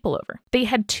lot of people over. They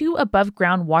had 2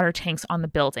 above-ground water tanks on the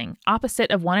building,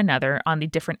 opposite of one another on the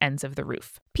different ends of the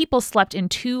roof. People slept in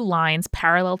 2 lines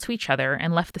parallel to each other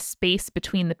and left the space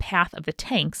between the path of the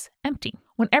tanks empty.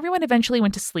 When everyone eventually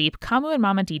went to sleep, Kamu and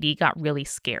Mama Didi got really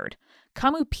scared.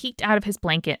 Kamu peeked out of his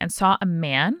blanket and saw a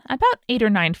man, about 8 or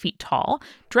 9 feet tall,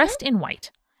 dressed in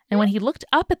white. And when he looked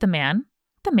up at the man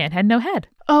had no head.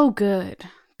 Oh, good.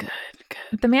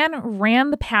 The man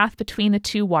ran the path between the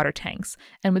 2 water tanks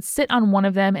and would sit on one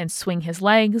of them and swing his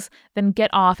legs, then get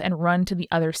off and run to the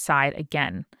other side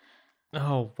again.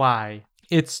 Oh, why?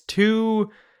 It's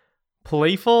too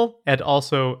playful and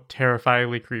also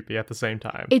terrifyingly creepy at the same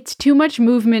time. It's too much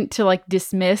movement to like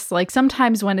dismiss. Like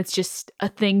sometimes when it's just a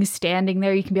thing standing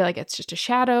there, you can be like, it's just a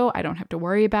shadow. I don't have to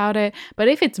worry about it. But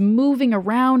if it's moving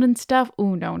around and stuff,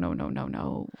 oh,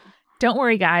 no. Don't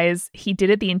worry, guys. He did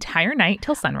it the entire night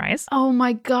till sunrise. Oh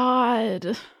my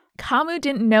God. Kamu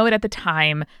didn't know it at the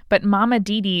time, but Mama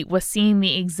Didi was seeing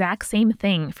the exact same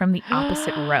thing from the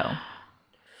opposite row.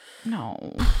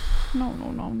 No.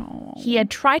 He had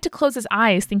tried to close his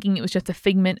eyes thinking it was just a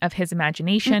figment of his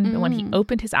imagination, but when he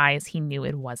opened his eyes, he knew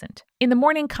it wasn't. In the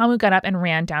morning, Kamu got up and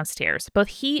ran downstairs. Both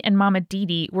he and Mama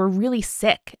Didi were really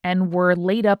sick and were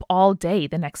laid up all day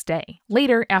the next day.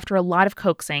 Later, after a lot of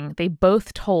coaxing, they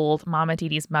both told Mama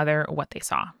Didi's mother what they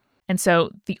saw. And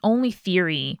so the only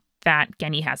theory that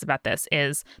Genny has about this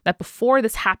is that before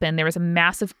this happened, there was a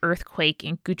massive earthquake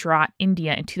in Gujarat,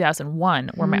 India in 2001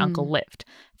 where my uncle lived.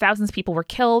 Thousands of people were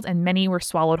killed and many were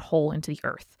swallowed whole into the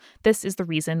earth. This is the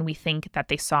reason we think that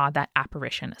they saw that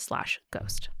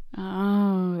apparition/ghost.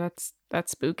 Oh,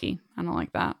 that's spooky. I don't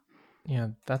like that. Yeah,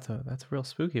 that's a real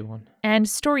spooky one. And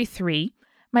story 3,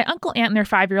 my uncle, aunt, and their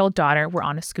 5-year-old daughter were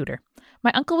on a scooter.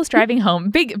 My uncle was driving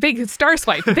home. Big star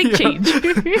swipe. Big change.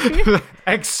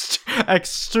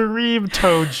 Extreme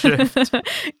tone shift.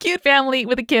 Cute family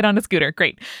with a kid on a scooter.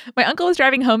 Great. My uncle was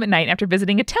driving home at night after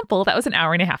visiting a temple that was an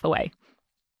hour and a half away.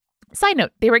 Side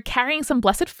note, they were carrying some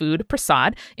blessed food,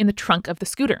 prasad, in the trunk of the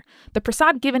scooter. The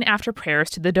prasad given after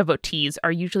prayers to the devotees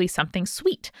are usually something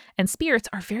sweet, and spirits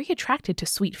are very attracted to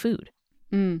sweet food.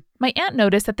 My aunt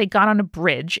noticed that they got on a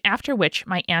bridge, after which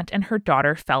my aunt and her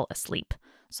daughter fell asleep.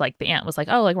 So like the aunt was like,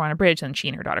 oh, like we're on a bridge, and she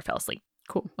and her daughter fell asleep.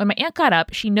 Cool. When my aunt got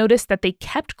up, she noticed that they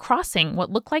kept crossing what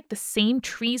looked like the same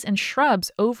trees and shrubs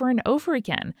over and over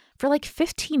again for like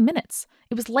 15 minutes.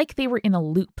 It was like they were in a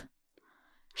loop.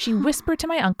 She whispered to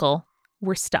my uncle,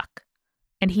 "We're stuck."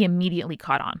 And he immediately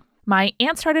caught on. My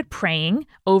aunt started praying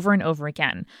over and over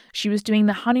again. She was doing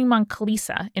the Hanuman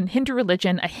Chalisa, in Hindu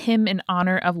religion, a hymn in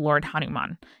honor of Lord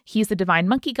Hanuman. He is the divine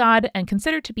monkey god and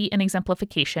considered to be an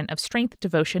exemplification of strength,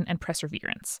 devotion, and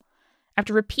perseverance.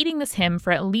 After repeating this hymn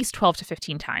for at least 12 to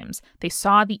 15 times, they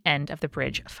saw the end of the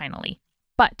bridge finally.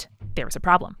 But there was a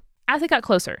problem. As they got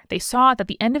closer, they saw that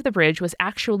the end of the bridge was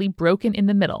actually broken in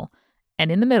the middle,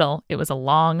 and in the middle, it was a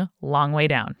long, long way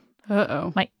down.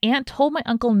 Uh-oh. My aunt told my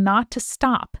uncle not to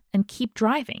stop and keep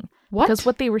driving. What? Because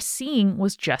what they were seeing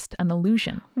was just an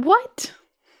illusion. What?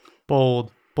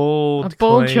 Bold A bold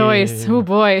claim. choice. Oh,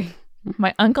 boy.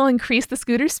 My uncle increased the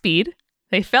scooter's speed.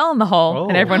 They fell in the hole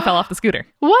and everyone fell off the scooter.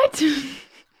 What?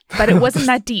 But it wasn't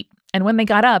that deep. And when they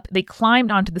got up, they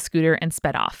climbed onto the scooter and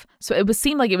sped off. So it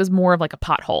seemed like it was more of like a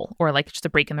pothole or like just a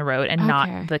break in the road and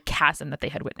not the chasm that they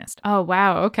had witnessed. Oh,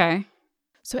 wow. Okay.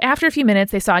 So after a few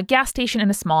minutes, they saw a gas station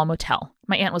and a small motel.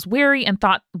 My aunt was wary and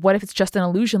thought, what if it's just an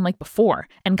illusion like before?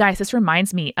 And guys, this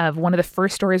reminds me of one of the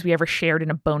first stories we ever shared in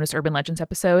a bonus Urban Legends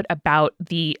episode about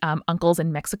the uncles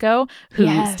in Mexico who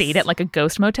stayed at like a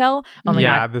ghost motel. Oh my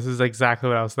God. This is exactly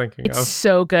what I was thinking It's of.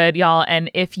 so good, y'all.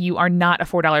 And if you are not a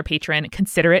 $4 patron,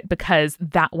 consider it because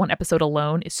that one episode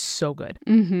alone is so good.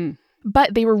 Mm-hmm.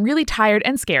 But they were really tired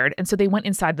and scared, and so they went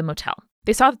inside the motel.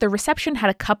 They saw that the reception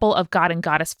had a couple of god and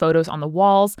goddess photos on the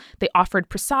walls. They offered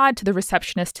prasad to the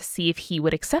receptionist to see if he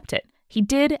would accept it. He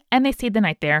did, and they stayed the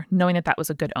night there, knowing that that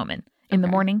was a good omen. In the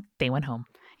morning, they went home.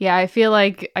 Yeah, I feel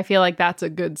like that's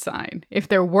a good sign. If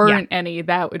there weren't any,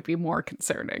 that would be more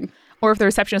concerning. Or if the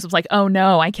receptionist was like, oh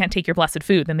no, I can't take your blessed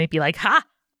food, then they'd be like, ha!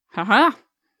 Haha.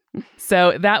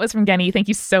 So that was from Genny. Thank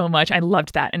you so much. I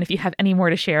loved that. And if you have any more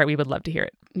to share, we would love to hear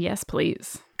it. Yes,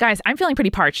 please. Guys, I'm feeling pretty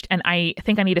parched, and I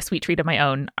think I need a sweet treat of my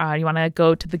own. You want to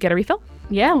go to the get a refill?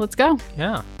 Yeah, let's go.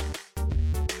 Yeah.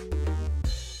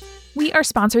 We are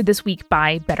sponsored this week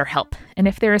by BetterHelp. And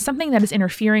if there is something that is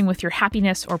interfering with your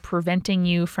happiness or preventing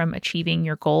you from achieving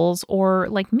your goals, or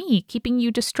like me, keeping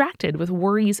you distracted with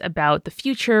worries about the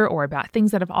future or about things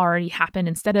that have already happened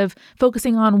instead of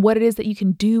focusing on what it is that you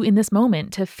can do in this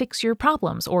moment to fix your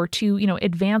problems or to,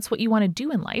 advance what you want to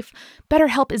do in life,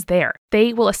 BetterHelp is there.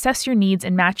 They will assess your needs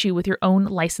and match you with your own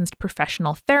licensed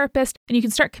professional therapist, and you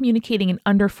can start communicating in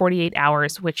under 48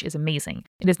 hours, which is amazing.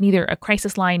 It is neither a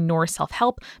crisis line nor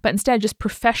self-help, but instead just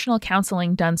professional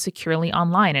counseling done securely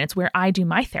online, and it's where I do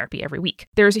my therapy every week.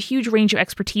 There's a huge range of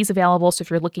expertise available, so if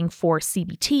you're looking for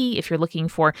CBT, if you're looking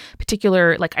for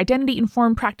particular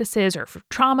identity-informed practices or for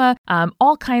trauma,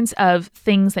 all kinds of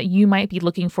things that you might be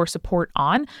looking for support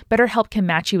on, BetterHelp can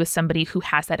match you with somebody who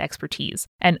has that expertise.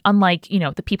 And unlike,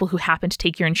 the people who happen to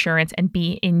take your insurance and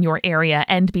be in your area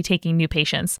and be taking new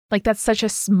patients, that's such a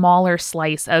smaller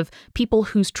slice of people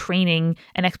whose training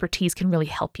and expertise can really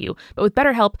help you. But with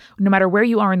BetterHelp, no matter where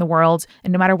you are in the world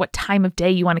and no matter what time of day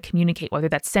you want to communicate, whether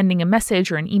that's sending a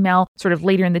message or an email sort of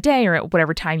later in the day or at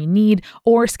whatever time you need,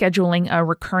 or scheduling a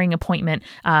recurring appointment.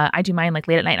 I do mine late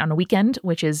at night on a weekend,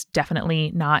 which is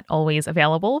definitely not always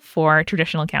available for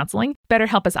traditional counseling.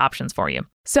 BetterHelp has options for you.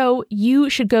 So you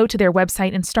should go to their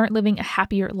website and start living a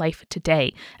happier life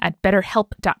today. At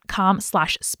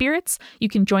betterhelp.com/spirits, you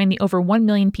can join the over 1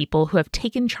 million people who have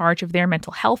taken charge of their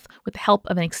mental health with the help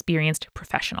of an experienced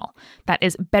professional. That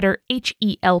is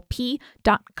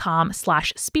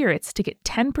betterhelp.com/spirits to get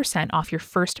 10% off your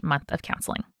first month of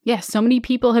counseling. Yes, so many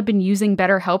people have been using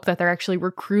BetterHelp that they're actually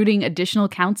recruiting additional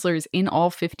counselors in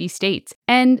all 50 states.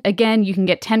 And again, you can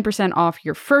get 10% off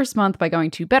your first month by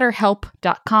going to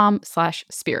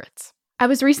betterhelp.com/spirits. I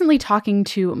was recently talking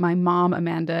to my mom,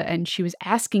 Amanda, and she was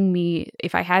asking me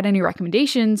if I had any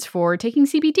recommendations for taking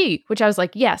CBD, which I was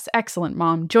like, yes, excellent,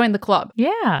 Mom, join the club.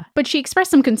 Yeah. But she expressed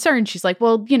some concern. She's like,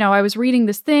 well, I was reading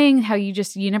this thing, how you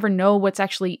never know what's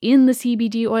actually in the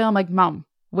CBD oil. I'm like, Mom,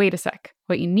 wait a sec.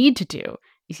 What you need to do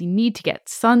is you need to get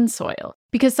Sunsoil,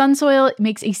 because Sunsoil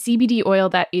makes a CBD oil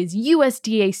that is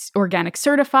USDA organic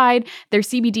certified. Their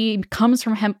CBD comes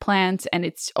from hemp plants, and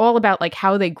it's all about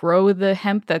how they grow the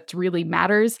hemp that really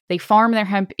matters. They farm their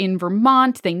hemp in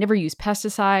Vermont. They never use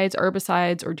pesticides,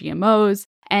 herbicides, or GMOs.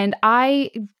 And I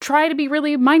try to be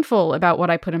really mindful about what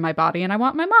I put in my body, and I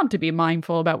want my mom to be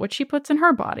mindful about what she puts in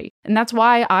her body. And that's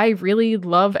why I really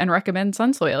love and recommend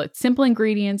Sunsoil. It's simple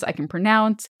ingredients I can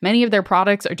pronounce. Many of their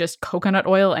products are just coconut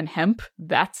oil and hemp.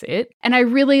 That's it. And I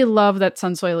really love that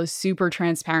Sunsoil is super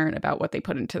transparent about what they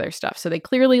put into their stuff. So they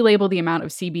clearly label the amount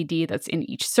of CBD that's in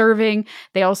each serving.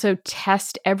 They also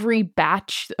test every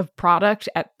batch of product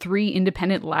at 3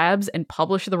 independent labs and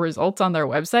publish the results on their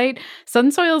website.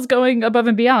 Sunsoil is going above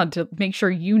and beyond to make sure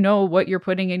you know what you're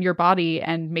putting in your body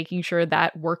and making sure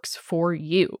that works for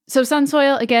you. So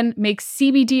Sunsoil, again, makes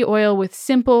CBD oil with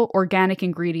simple organic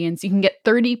ingredients. You can get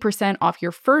 30% off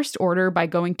your first order by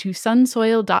going to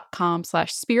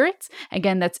sunsoil.com/spirits.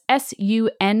 Again, that's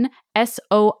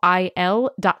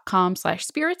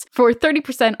sunsoil.com/spirits for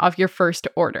 30% off your first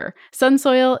order.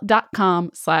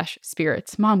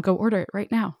 Sunsoil.com/spirits. Mom, go order it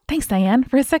right now. Thanks, Diane,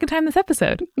 for a second time this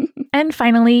episode. And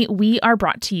finally, we are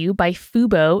brought to you by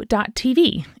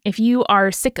Fubo.tv. If you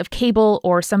are sick of cable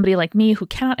or somebody like me who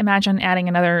cannot imagine adding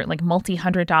another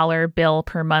multi-$100 bill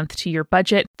per month to your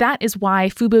budget, that is why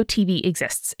Fubo TV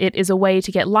exists. It is a way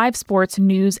to get live sports,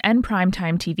 news, and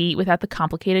primetime TV without the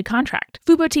complicated contract.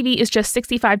 Fubo TV is just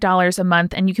 $65 a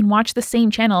month, and you can watch the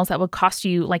same channels that would cost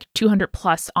you $200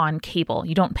 plus on cable.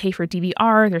 You don't pay for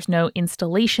DVR, there's no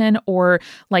installation or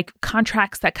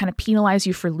contracts that kind of penalize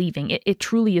you for leaving. It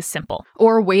truly is simple.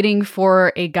 Or waiting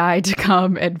for a guy to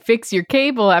come and fix your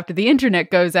cable after the internet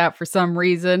goes out for some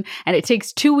reason, and it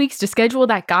takes 2 weeks to schedule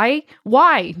that guy.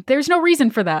 Why? There's no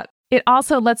reason for that. It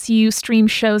also lets you stream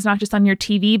shows not just on your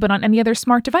TV, but on any other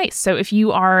smart device. So if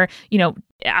you are,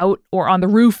 out or on the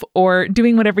roof or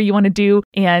doing whatever you want to do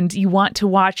and you want to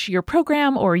watch your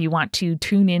program or you want to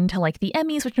tune in to the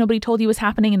Emmys, which nobody told you was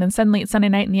happening, and then suddenly it's Sunday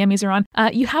night and the Emmys are on,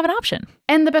 you have an option.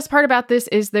 And the best part about this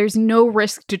is there's no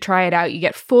risk to try it out. You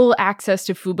get full access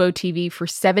to Fubo TV for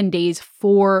 7 days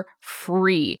for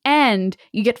free. And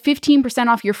you get 15%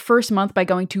 off your first month by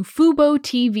going to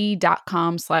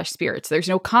FuboTV.com/spirits. There's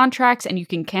no contracts and you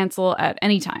can cancel at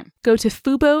any time. Go to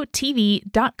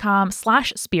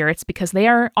FuboTV.com/spirits because they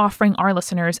are offering our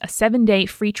listeners a 7-day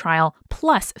free trial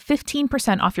plus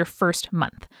 15% off your first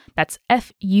month. That's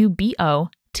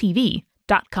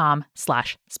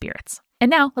FuboTV.com/spirits. And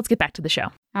now let's get back to the show.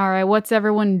 All right, what's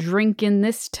everyone drinking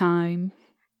this time?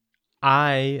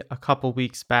 A couple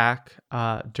weeks back,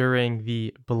 during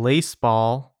the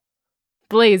Baseball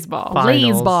Blaze Ball. Finals.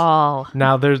 Blaze Ball.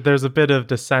 Now there's a bit of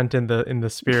dissent in the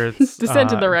spirits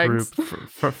Dissent in the ranks.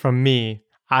 group from me.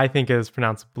 I think it is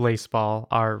pronounced Blaze Ball,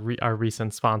 our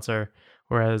recent sponsor.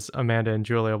 Whereas Amanda and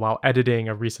Julia, while editing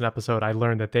a recent episode, I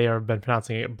learned that they have been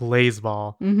pronouncing it Blaze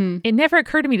Ball. Mm-hmm. It never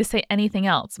occurred to me to say anything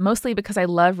else, mostly because I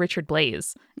love Richard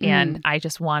Blaze and I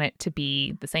just want it to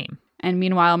be the same. And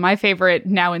meanwhile, my favorite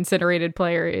now incinerated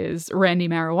player is Randy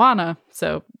Marijuana.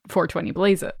 So 420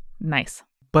 Blaze it. Nice.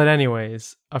 But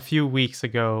anyways, a few weeks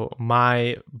ago,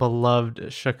 my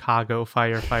beloved Chicago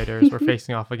firefighters were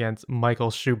facing off against Michael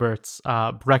Schubert's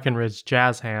Breckenridge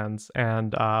Jazz Hands.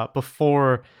 And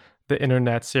before the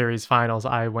internet series finals,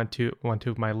 I went to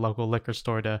my local liquor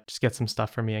store to just get some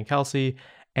stuff for me and Kelsey.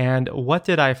 And what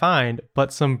did I find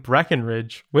but some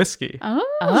Breckenridge whiskey?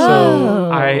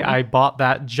 So I bought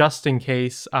that just in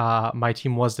case my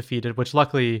team was defeated, which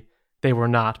luckily they were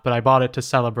not, but I bought it to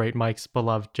celebrate Mike's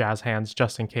beloved Jazz Hands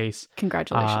just in case.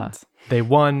 Congratulations. They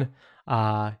won.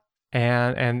 And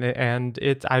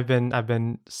I've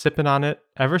been sipping on it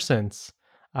ever since,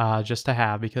 just to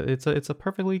have, because it's a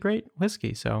perfectly great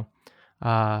whiskey. So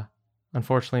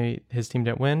unfortunately his team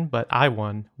didn't win, but I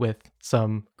won with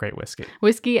some great whiskey.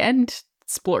 Whiskey and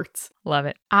splorts. Love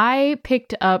it. I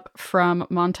picked up from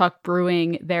Montauk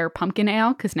Brewing their pumpkin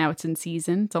ale because now it's in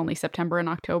season. It's only September and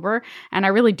October. And I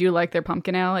really do like their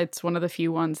pumpkin ale. It's one of the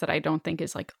few ones that I don't think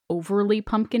is like overly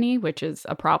pumpkin-y, which is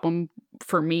a problem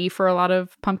for me for a lot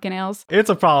of pumpkin ales. It's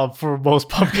a problem for most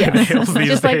pumpkin ales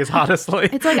these days, honestly.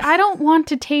 It's like, I don't want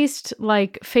to taste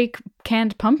like fake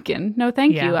canned pumpkin. No,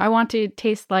 thank you. I want to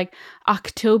taste like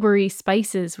October-y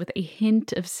spices with a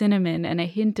hint of cinnamon and a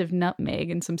hint of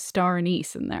nutmeg and some star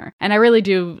anise in there. And I really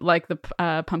do like the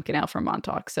pumpkin ale from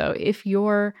Montauk. So if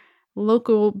your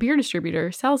local beer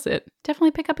distributor sells it,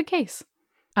 definitely pick up a case.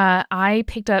 I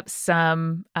picked up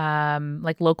some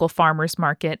like local farmers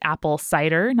market apple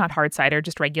cider, not hard cider,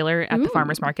 just regular at the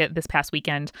farmers market this past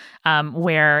weekend,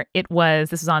 where this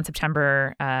was on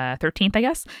September 13th, I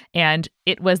guess, and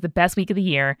it was the best week of the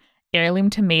year. Heirloom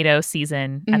tomato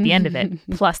season at the end of it,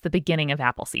 plus the beginning of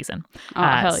apple season.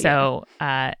 So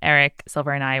Eric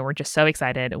Silver and I were just so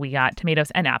excited. We got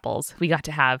tomatoes and apples. We got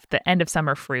to have the end of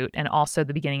summer fruit and also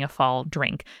the beginning of fall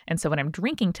drink. And so what I'm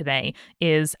drinking today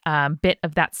is a bit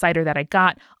of that cider that I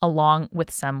got along with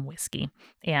some whiskey.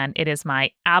 And it is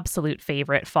my absolute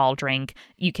favorite fall drink.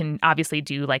 You can obviously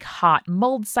do like hot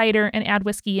mulled cider and add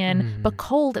whiskey in, but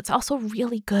cold, it's also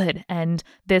really good. And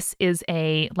this is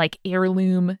a like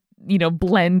heirloom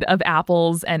blend of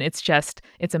apples, and it's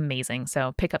amazing.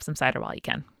 So pick up some cider while you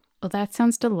can. Well, that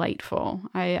sounds delightful.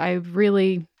 I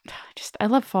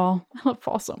love fall. I love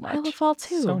fall so much. I love fall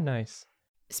too. So nice.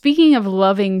 Speaking of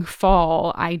loving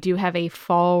fall, I do have a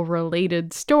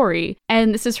fall-related story.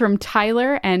 And this is from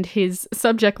Tyler, and his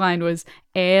subject line was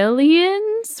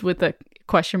aliens with a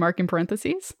question mark in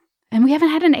parentheses. And we haven't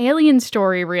had an alien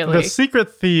story, really. The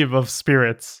secret theme of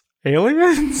spirits.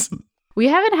 Aliens? We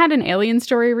haven't had an alien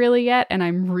story really yet, and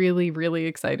I'm really, really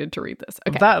excited to read this.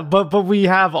 Okay. But we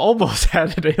have almost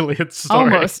had an alien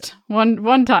story. Almost.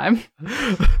 One time.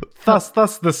 Thus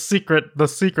the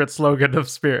secret slogan of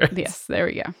spirits. Yes, there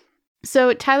we go.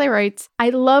 So Tyler writes, I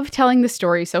love telling the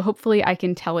story, so hopefully I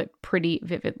can tell it pretty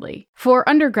vividly. For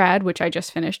undergrad, which I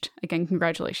just finished, again,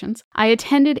 congratulations, I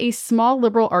attended a small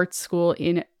liberal arts school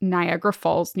in Niagara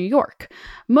Falls, New York.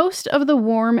 Most of the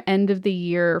warm end of the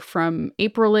year, from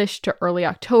April-ish to early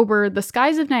October, the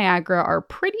skies of Niagara are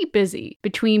pretty busy,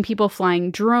 between people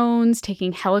flying drones,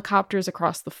 taking helicopters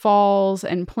across the falls,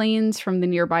 and planes from the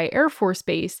nearby Air Force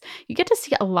Base. You get to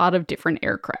see a lot of different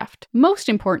aircraft. Most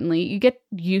importantly, you get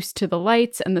used to the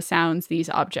lights and the sounds these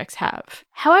objects have.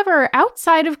 However,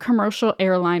 outside of commercial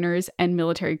airliners and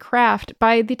military craft,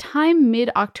 by the time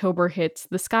mid-October hits,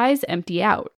 the skies empty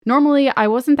out. Normally, I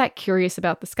wasn't that curious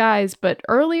about the skies, but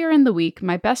earlier in the week,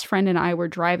 my best friend and I were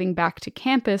driving back to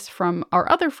campus from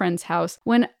our other friend's house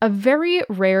when a very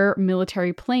rare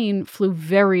military plane flew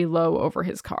very low over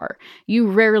his car.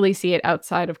 You rarely see it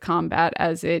outside of combat,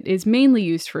 as it is mainly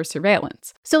used for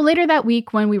surveillance. So later that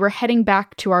week, when we were heading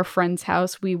back to our friend's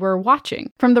house, we were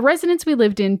watching. From the residence we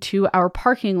lived in to our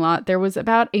parking lot, there was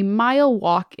about a mile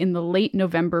walk in the late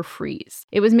November freeze.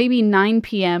 It was maybe 9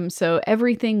 p.m., so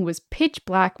everything was pitch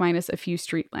black minus a few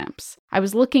street lamps. I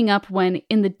was looking up when,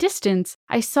 in the distance,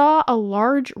 I saw a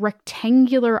large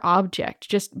rectangular object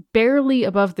just barely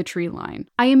above the tree line.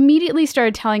 I immediately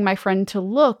started telling my friend to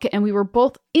look, and we were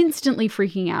both instantly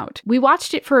freaking out. We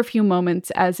watched it for a few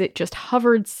moments as it just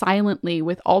hovered silently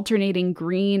with alternating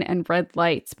green and red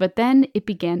lights, but then it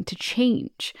began to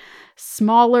change.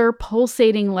 Smaller,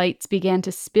 pulsating lights began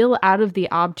to spill out of the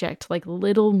object like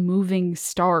little moving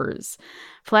stars.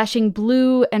 Flashing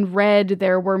blue and red,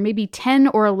 there were maybe 10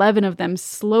 or 11 of them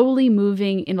slowly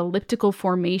moving in elliptical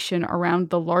formation around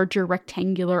the larger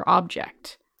rectangular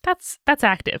object. That's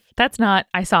active. That's not,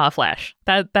 I saw a flash.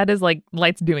 That is like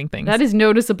lights doing things. That is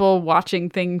noticeable watching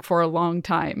thing for a long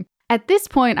time. At this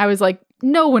point, I was like,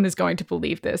 no one is going to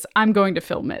believe this. I'm going to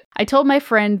film it. I told my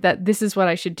friend that this is what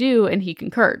I should do, and he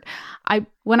concurred.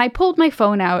 When I pulled my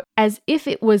phone out, as if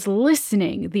it was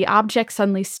listening, the object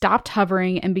suddenly stopped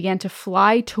hovering and began to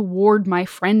fly toward my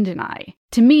friend and I.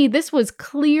 To me, this was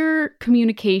clear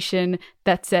communication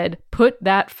that said, put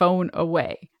that phone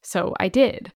away. So I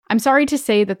did. I'm sorry to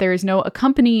say that there is no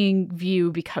accompanying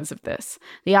view because of this.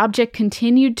 The object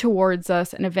continued towards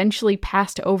us and eventually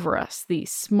passed over us, the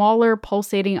smaller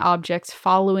pulsating objects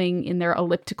following in their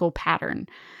elliptical pattern.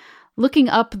 Looking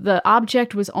up, the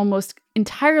object was almost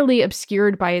entirely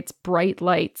obscured by its bright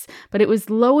lights, but it was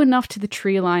low enough to the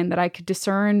tree line that I could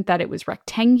discern that it was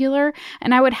rectangular,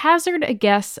 and I would hazard a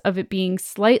guess of it being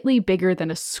slightly bigger than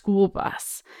a school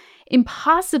bus.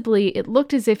 Impossibly, it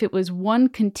looked as if it was one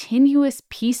continuous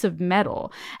piece of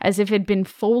metal, as if it had been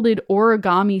folded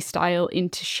origami style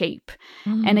into shape.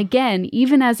 And again,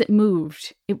 even as it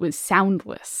moved, it was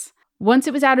soundless. Once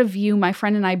it was out of view, my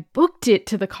friend and I booked it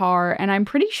to the car, and I'm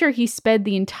pretty sure he sped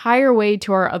the entire way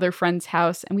to our other friend's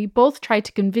house, and we both tried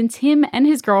to convince him and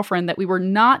his girlfriend that we were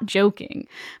not joking,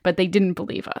 but they didn't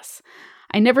believe us.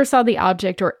 I never saw the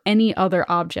object or any other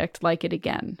object like it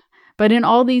again. But in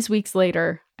all these weeks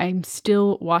later, I'm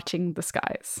still watching the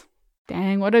skies.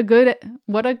 Dang, what a good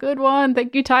one.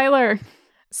 Thank you, Tyler.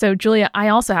 So, Julia, I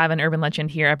also have an urban legend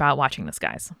here about watching the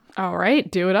skies. All right,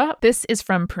 do it up. This is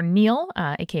from Pernille,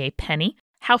 aka Penny,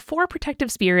 how 4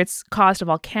 protective spirits caused a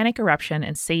volcanic eruption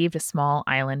and saved a small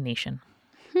island nation.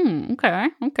 Okay.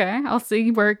 I'll see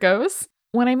where it goes.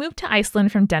 When I moved to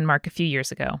Iceland from Denmark a few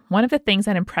years ago, one of the things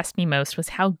that impressed me most was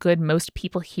how good most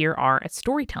people here are at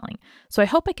storytelling. So I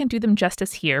hope I can do them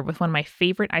justice here with one of my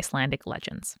favorite Icelandic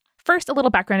legends. First, a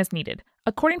little background is needed.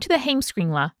 According to the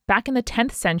Heimskringla, back in the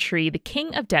 10th century, the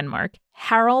king of Denmark,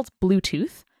 Harald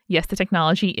Bluetooth, yes, the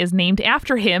technology is named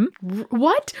after him.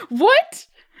 What?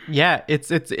 Yeah, it's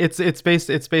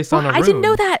based on a rune. I didn't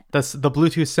know that. The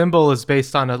Bluetooth symbol is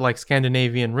based on a like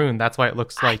Scandinavian rune. That's why it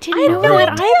looks like. I didn't know it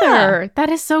either. That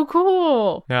is so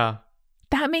cool. Yeah.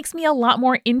 That makes me a lot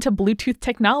more into Bluetooth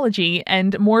technology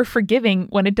and more forgiving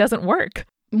when it doesn't work.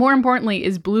 More importantly,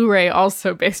 is Blu-ray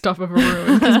also based off of a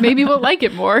rune? Because maybe we'll like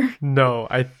it more. No,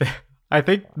 I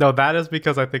think no. That is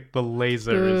because I think the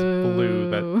laser is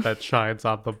blue that shines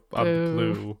on the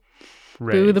blue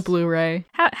rays. Boo the Blu-ray.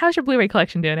 How's your Blu-ray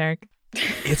collection doing, Eric?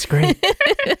 It's great.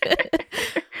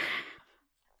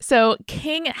 So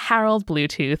King Harald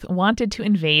Bluetooth wanted to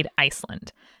invade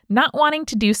Iceland. Not wanting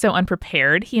to do so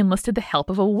unprepared, he enlisted the help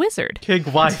of a wizard. King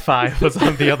Wi-Fi was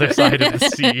on the other side of the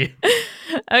sea.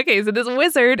 Okay, so this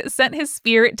wizard sent his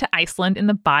spirit to Iceland in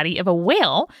the body of a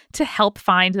whale to help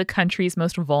find the country's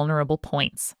most vulnerable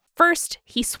points. First,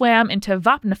 he swam into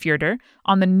Vapnafjörður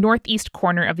on the northeast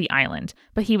corner of the island,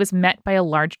 but he was met by a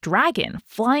large dragon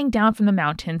flying down from the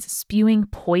mountains, spewing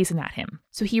poison at him.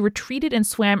 So he retreated and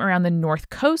swam around the north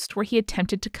coast, where he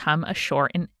attempted to come ashore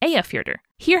in Eyjafjörður.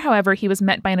 Here, however, he was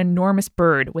met by an enormous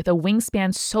bird with a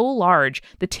wingspan so large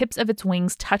the tips of its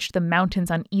wings touched the mountains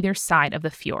on either side of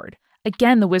the fjord.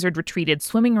 Again, the wizard retreated,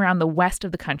 swimming around the west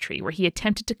of the country, where he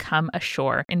attempted to come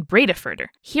ashore in Breiðafjörður.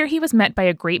 Here he was met by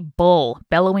a great bull,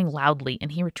 bellowing loudly,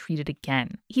 and he retreated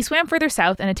again. He swam further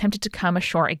south and attempted to come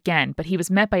ashore again, but he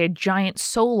was met by a giant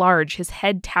so large his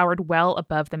head towered well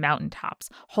above the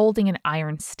mountaintops, holding an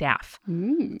iron staff.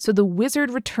 So the wizard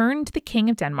returned to the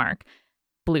king of Denmark,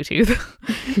 Bluetooth,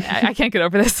 I can't get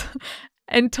over this,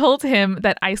 and told him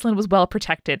that Iceland was well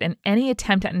protected and any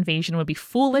attempt at invasion would be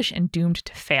foolish and doomed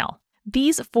to fail.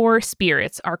 These 4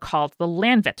 spirits are called the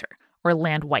Landvetter, or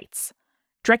Land Wights.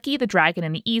 Dreki, the dragon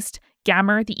in the east,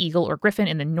 Gammer, the eagle or griffin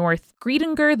in the north,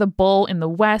 Gríðingur, the bull in the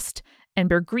west, and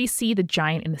Bergrisi, the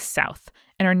giant in the south,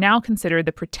 and are now considered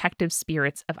the protective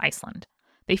spirits of Iceland.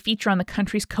 They feature on the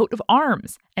country's coat of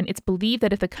arms, and it's believed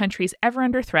that if the country is ever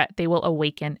under threat, they will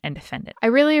awaken and defend it. I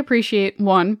really appreciate,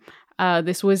 one,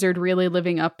 this wizard really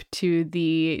living up to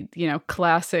the,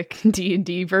 classic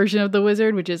D&D version of the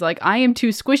wizard, which is like, I am too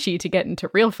squishy to get into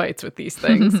real fights with these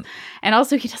things. And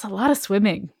also, he does a lot of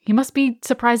swimming. He must be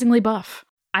surprisingly buff.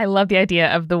 I love the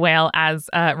idea of the whale as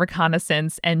a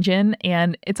reconnaissance engine.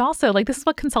 And it's also like, this is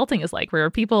what consulting is like, where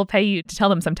people pay you to tell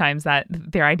them sometimes that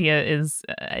their idea is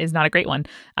not a great one.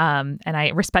 And I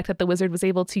respect that the wizard was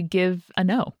able to give a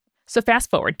no. So fast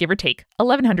forward, give or take,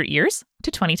 1100 years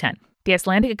to 2010. The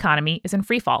Icelandic economy is in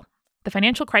freefall. The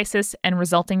financial crisis and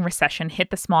resulting recession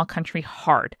hit the small country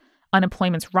hard.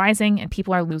 Unemployment's rising and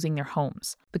people are losing their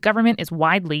homes. The government is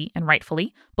widely and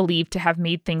rightfully believed to have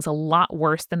made things a lot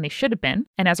worse than they should have been,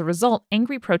 and as a result,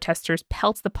 angry protesters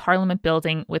pelt the parliament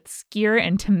building with skyr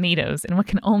and tomatoes in what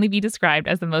can only be described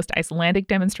as the most Icelandic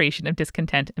demonstration of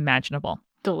discontent imaginable.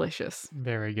 Delicious.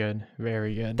 Very good.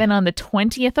 Very good. Then on the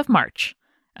 20th of March,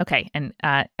 okay, and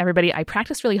everybody, I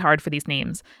practiced really hard for these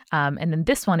names. And then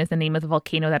this one is the name of the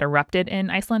volcano that erupted in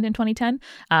Iceland in 2010,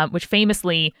 which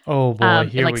famously Oh boy,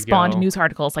 here it, we spawned go. news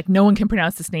articles like, no one can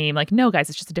pronounce this name. Like, no, guys,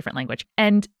 it's just a different language.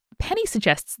 And Penny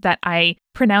suggests that I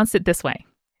pronounce it this way.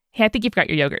 Hey, I think you forgot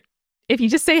your yogurt. If you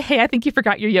just say, hey, I think you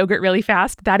forgot your yogurt really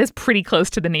fast, that is pretty close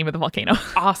to the name of the volcano.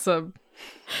 Awesome.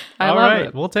 I All love right,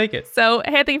 it. we'll take it. So,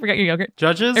 hey, I think you forgot your yogurt.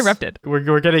 Judges? Erupted.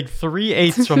 We're getting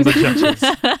 3/8 from the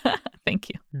judges. Thank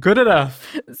you. Good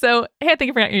enough. So, hey, I think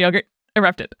you forgot your yogurt.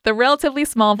 Erupted. The relatively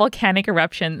small volcanic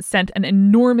eruption sent an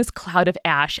enormous cloud of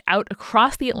ash out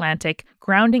across the Atlantic,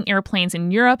 grounding airplanes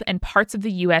in Europe and parts of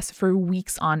the US for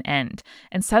weeks on end.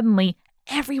 And suddenly,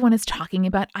 everyone is talking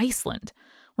about Iceland.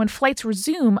 When flights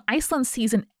resume, Iceland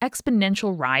sees an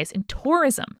exponential rise in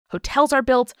tourism. Hotels are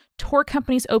built, tour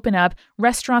companies open up,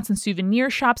 restaurants and souvenir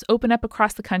shops open up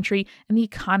across the country, and the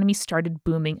economy started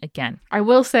booming again. I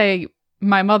will say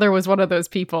my mother was one of those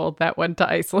people that went to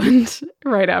Iceland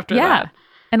right after Yeah. that.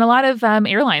 And a lot of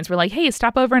airlines were like, hey,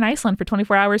 stop over in Iceland for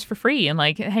 24 hours for free and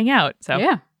like hang out. So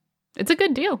Yeah. It's a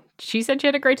good deal. She said she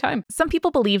had a great time. some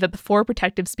people believe that the four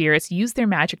protective spirits used their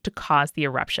magic to cause the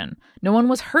eruption. No one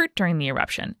was hurt during the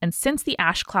eruption. And since the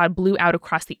ash cloud blew out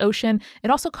across the ocean,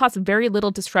 it also caused very little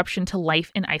disruption to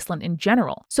life in Iceland in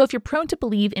general. So if you're prone to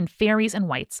believe in fairies and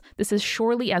wights, this is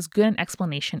surely as good an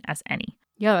explanation as any.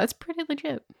 Yeah, that's pretty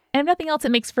legit. And if nothing else,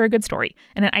 it makes for a good story.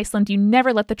 And in Iceland, you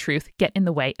never let the truth get in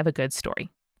the way of a good story.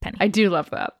 Penny. I do love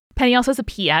that. Penny also has a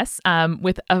PS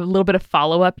with a little bit of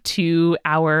follow-up to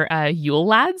our Yule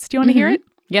Lads. Do you want to hear it?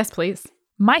 Yes, please.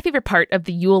 My favorite part of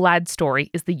the Yule Lad story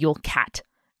is the Yule Cat.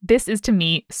 This is, to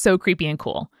me, so creepy and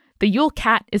cool. The Yule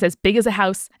Cat is as big as a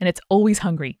house, and it's always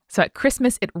hungry. So at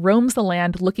Christmas, it roams the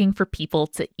land looking for people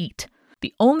to eat.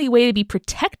 The only way to be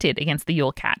protected against the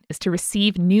Yule Cat is to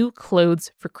receive new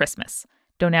clothes for Christmas.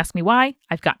 Don't ask me why,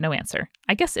 I've got no answer.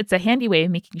 I guess it's a handy way of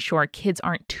making sure kids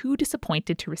aren't too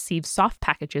disappointed to receive soft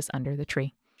packages under the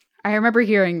tree. I remember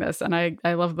hearing this, and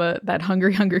I love that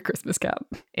hungry Christmas cat.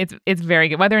 It's very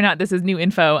good. Whether or not this is new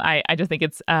info, I just think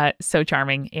it's so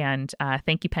charming. And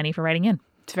thank you, Penny, for writing in.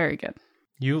 It's very good.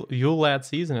 Yule Lad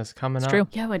season is coming It's up. true.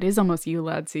 Yeah, it is almost Yule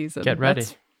Lad season. Get ready.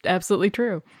 That's absolutely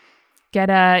true.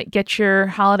 Get your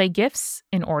holiday gifts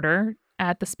in order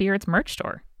at the Spirits merch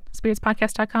store.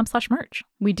 spiritspodcast.com/merch.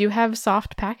 We do have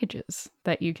soft packages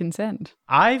that you can send.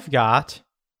 I've got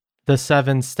the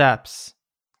 7 steps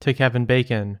to Kevin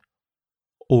Bacon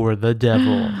or the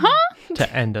devil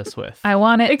to end us with. I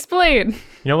want it. Explain.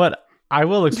 You know what? I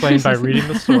will explain by reading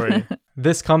the story.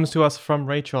 This comes to us from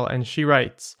Rachel, and she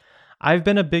writes, I've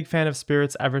been a big fan of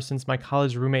spirits ever since my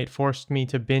college roommate forced me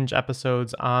to binge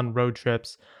episodes on road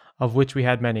trips, of which we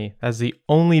had many. That's the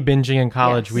only binging in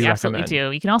college Yes, we We recommend. absolutely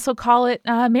do. You can also call it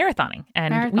marathoning,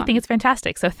 and we think it's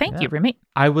fantastic. So thank you, roommate.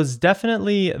 I was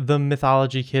definitely the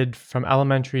mythology kid from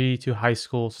elementary to high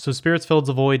school, so spirits filled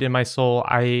a void in my soul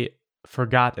I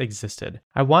forgot existed.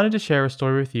 I wanted to share a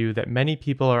story with you that many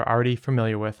people are already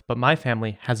familiar with, but my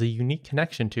family has a unique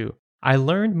connection to. I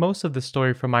learned most of the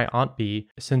story from my Aunt Bee,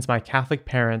 since my Catholic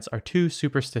parents are too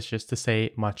superstitious to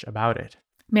say much about it.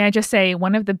 May I just say,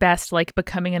 one of the best, like,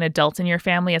 becoming an adult in your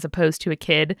family as opposed to a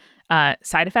kid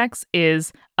side effects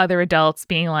is other adults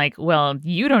being like, well,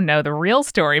 you don't know the real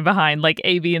story behind, like,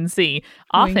 A, B, and C.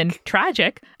 Often Wink.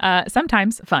 tragic,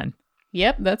 sometimes fun.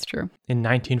 Yep, that's true. In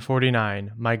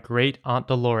 1949, my great Aunt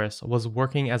Dolores was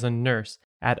working as a nurse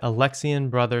at Alexian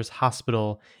Brothers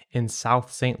Hospital in South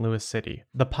St. Louis City.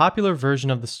 The popular version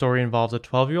of the story involves a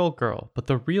 12-year-old girl, but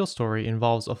the real story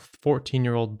involves a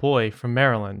 14-year-old boy from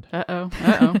Maryland.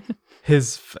 Uh-oh.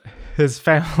 His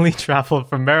family traveled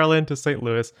from Maryland to St.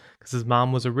 Louis because his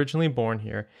mom was originally born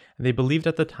here, and they believed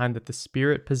at the time that the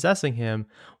spirit possessing him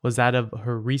was that of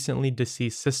her recently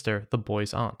deceased sister, the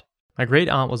boy's aunt. My great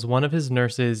aunt was one of his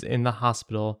nurses in the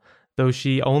hospital, though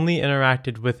she only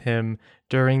interacted with him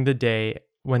during the day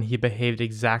when he behaved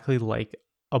exactly like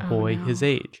a boy his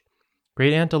age.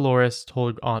 Great Aunt Dolores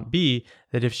told Aunt B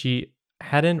that if she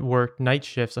hadn't worked night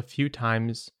shifts a few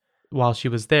times while she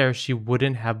was there, she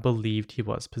wouldn't have believed he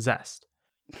was possessed.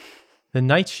 The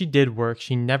nights she did work,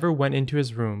 she never went into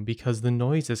his room because the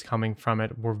noises coming from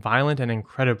it were violent and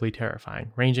incredibly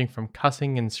terrifying, ranging from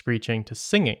cussing and screeching to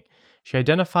singing. She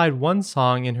identified one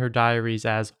song in her diaries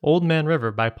as Old Man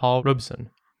River by Paul Robeson.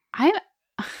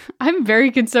 I'm very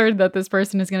concerned that this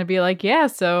person is going to be like, yeah,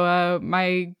 so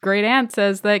my great aunt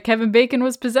says that Kevin Bacon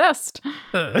was possessed.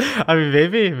 I mean,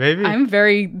 maybe. I'm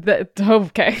very,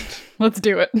 okay, let's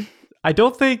do it. I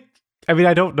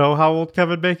don't know how old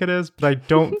Kevin Bacon is, but I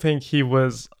don't think he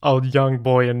was a young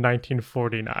boy in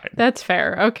 1949. That's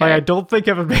fair, okay. I don't think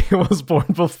Kevin Bacon was born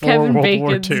before Kevin World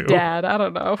Bacon's War II. dad, I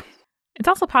don't know. It's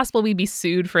also possible we'd be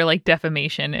sued for like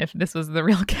defamation if this was the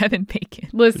real Kevin Bacon.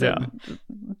 Listen,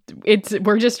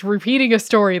 we're just repeating a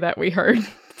story that we heard.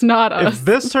 It's not us. If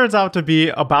this turns out to be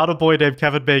about a boy named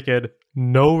Kevin Bacon,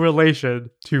 no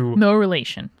relation to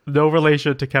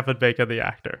Kevin Bacon, the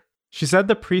actor. She said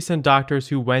the priests and doctors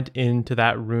who went into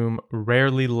that room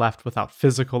rarely left without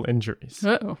physical injuries.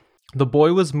 Uh-oh. The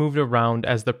boy was moved around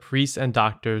as the priests and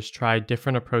doctors tried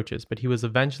different approaches, but he was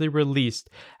eventually released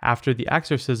after the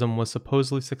exorcism was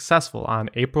supposedly successful on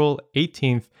April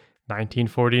 18th,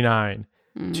 1949.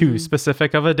 Too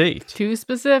specific of a date. Too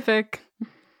specific.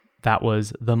 That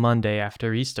was the Monday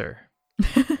after Easter.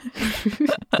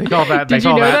 They call that. Did you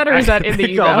know that, or is that in the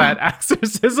email? They call that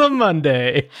Exorcism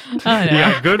Monday. Oh, no.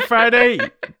 Yeah, Good Friday,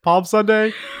 Palm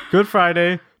Sunday, Good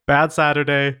Friday, Bad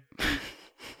Saturday,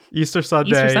 Easter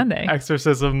Sunday,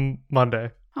 Exorcism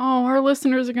Monday. Oh, our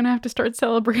listeners are going to have to start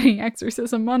celebrating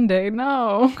Exorcism Monday.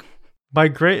 No.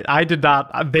 I did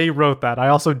not, they wrote that. I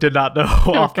also did not know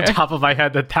off the top of my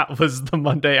head that was the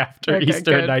Monday after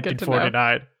Easter in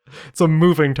 1949. It's a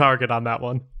moving target on that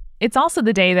one. It's also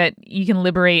the day that you can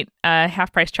liberate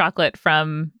half-price chocolate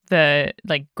from the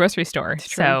grocery store.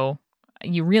 So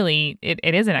you really,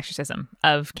 it is an exorcism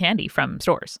of candy from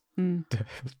stores.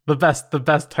 The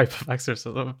best type of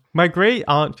exorcism. My great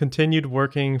aunt continued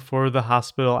working for the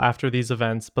hospital after these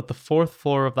events, but the 4th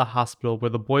floor of the hospital where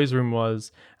the boys' room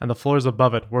was and the floors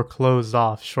above it were closed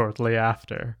off shortly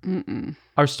after.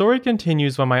 Our story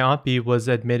continues when my Aunt Bee was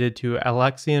admitted to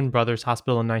Alexian Brothers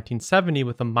Hospital in 1970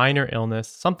 with a minor illness,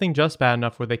 something just bad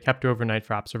enough where they kept her overnight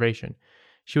for observation.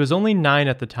 She was only 9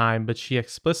 at the time, but she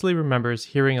explicitly remembers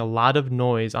hearing a lot of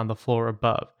noise on the floor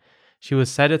above. She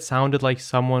was said it sounded like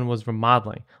someone was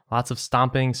remodeling, lots of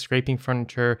stomping, scraping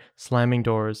furniture, slamming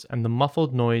doors, and the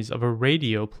muffled noise of a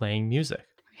radio playing music.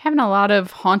 We're having a lot of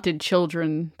haunted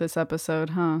children this episode,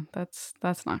 huh? That's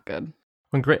not good.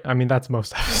 That's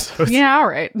most episodes. Yeah, all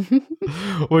right.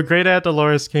 When Great Aunt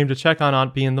Dolores came to check on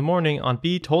Aunt Bee in the morning, Aunt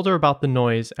Bee told her about the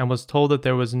noise and was told that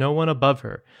there was no one above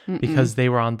her because they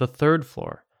were on the 3rd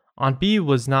floor. Aunt Bee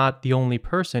was not the only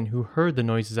person who heard the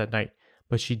noises at night,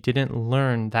 but she didn't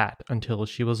learn that until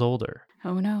she was older.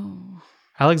 Oh no.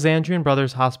 Alexandrian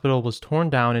Brothers Hospital was torn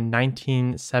down in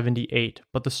 1978,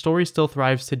 but the story still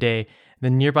thrives today in the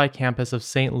nearby campus of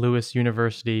St. Louis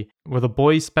University, where the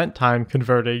boys spent time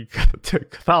converting to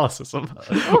Catholicism.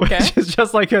 Okay. Which is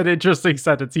just like an interesting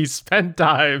sentence. He spent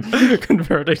time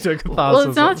converting to Catholicism. Well,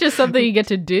 it's not just something you get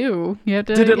to do. You have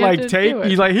to. Did it take?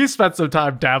 He spent some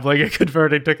time dabbling and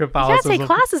converting to Catholicism. You gotta take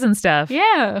classes and stuff.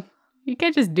 Yeah. You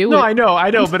can't just do it. No, I know,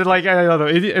 but I don't know.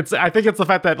 I think it's the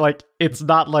fact that it's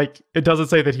not it doesn't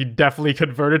say that he definitely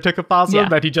converted to Catholicism,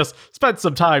 that he just spent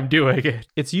some time doing it.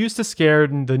 It's used to scare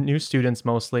the new students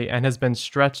mostly and has been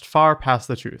stretched far past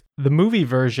the truth. The movie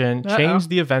version changed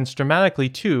the events dramatically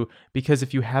too, because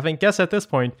if you haven't guessed at this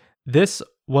point, this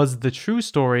was the true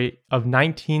story of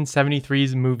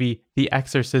 1973's movie The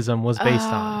Exorcism was based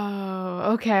on.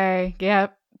 Oh, okay.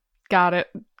 Yep. Got it.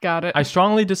 I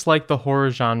strongly dislike the horror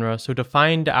genre, so to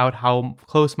find out how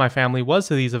close my family was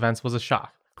to these events was a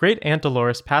shock. Great Aunt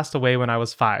Dolores passed away when I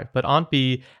was 5, but Aunt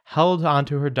Bee held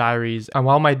onto her diaries, and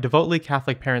while my devotedly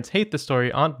Catholic parents hate the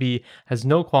story, Aunt Bee has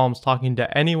no qualms talking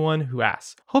to anyone who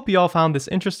asks. Hope you all found this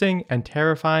interesting and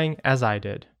terrifying as I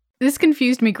did. This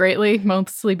confused me greatly,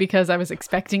 mostly because I was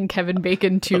expecting Kevin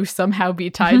Bacon to somehow be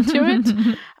tied to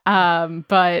it.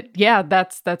 But yeah,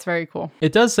 that's very cool.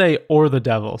 It does say, or the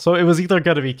devil. So it was either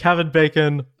going to be Kevin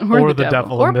Bacon or the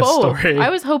devil or in this both. story.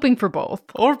 I was hoping for both.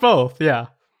 Or both, yeah.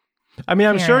 I mean,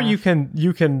 I'm sure you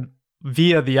can,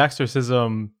 via the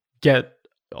exorcism, get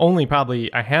only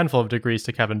probably a handful of degrees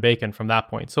to Kevin Bacon from that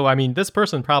point. So, I mean, this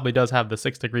person probably does have the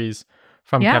 6 degrees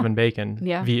from Kevin Bacon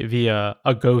via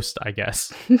a ghost, I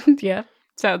guess. Yeah,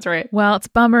 sounds right. Well, it's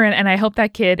a bummer, and I hope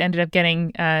that kid ended up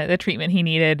getting the treatment he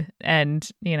needed, and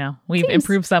we've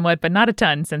improved somewhat, but not a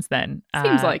ton since then.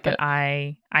 Seems like it.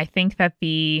 I think that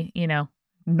the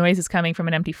noises coming from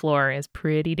an empty floor is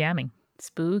pretty damning.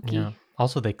 Spooky. Yeah.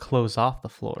 Also, they close off the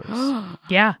floors.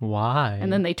 Yeah. Why?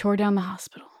 And then they tore down the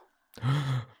hospital.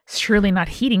 Surely not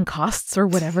heating costs or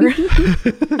whatever.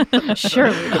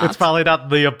 Surely not. It's probably not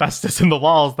the asbestos in the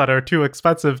walls that are too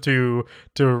expensive to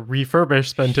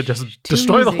refurbish than to just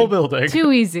destroy the whole building.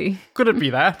 Too easy. Could it be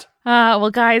that?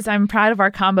 Well, guys, I'm proud of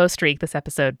our combo streak this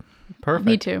episode. Perfect.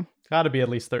 Me too. Got to be at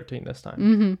least 13 this time.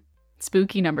 Mm-hmm.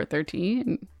 Spooky number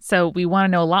 13. So we want to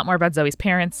know a lot more about Zoe's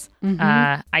parents.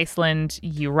 Iceland,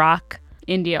 you rock.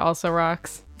 India also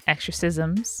rocks.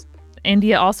 Exorcisms.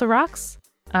 India also rocks.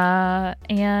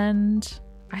 And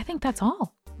I think that's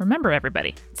all. Remember,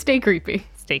 everybody, Stay creepy.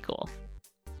 stay cool.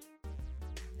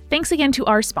 Thanks again to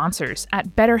our sponsors.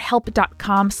 At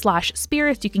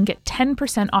betterhelp.com/spirits, you can get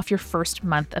 10% off your first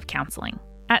month of counseling.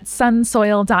 At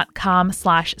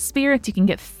sunsoil.com/spirits, you can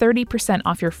get 30%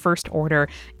 off your first order.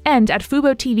 And at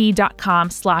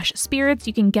fubotv.com/spirits,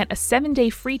 you can get a 7-day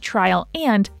free trial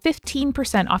and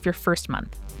 15% off your first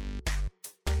month.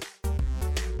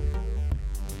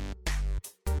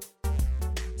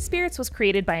 Spirits was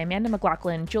created by Amanda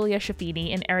McLaughlin, Julia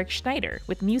Shafini, and Eric Schneider,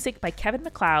 with music by Kevin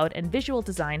MacLeod and visual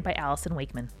design by Allison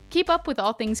Wakeman. Keep up with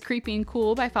all things creepy and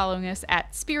cool by following us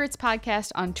at Spirits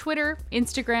Podcast on Twitter,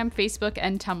 Instagram, Facebook,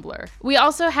 and Tumblr. We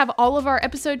also have all of our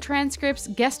episode transcripts,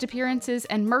 guest appearances,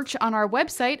 and merch on our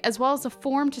website, as well as a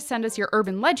form to send us your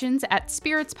urban legends at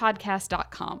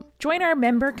spiritspodcast.com. Join our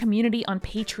member community on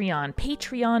Patreon,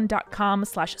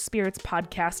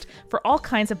 patreon.com/spiritspodcast, for all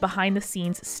kinds of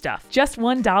behind-the-scenes stuff. Just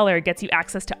 $1 gets you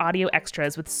access to audio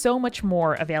extras with so much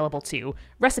more available too.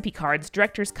 Recipe cards,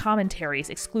 director's commentaries,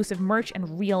 exclusive merch,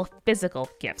 and real physical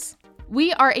gifts.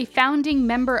 We are a founding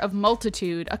member of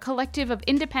Multitude, a collective of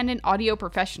independent audio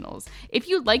professionals. If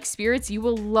you like Spirits, you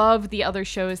will love the other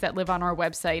shows that live on our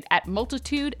website at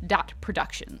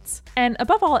multitude.productions. And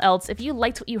above all else, if you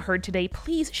liked what you heard today,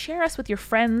 please share us with your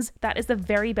friends. That is the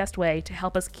very best way to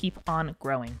help us keep on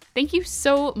growing. Thank you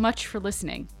so much for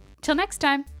listening. Till next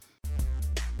time.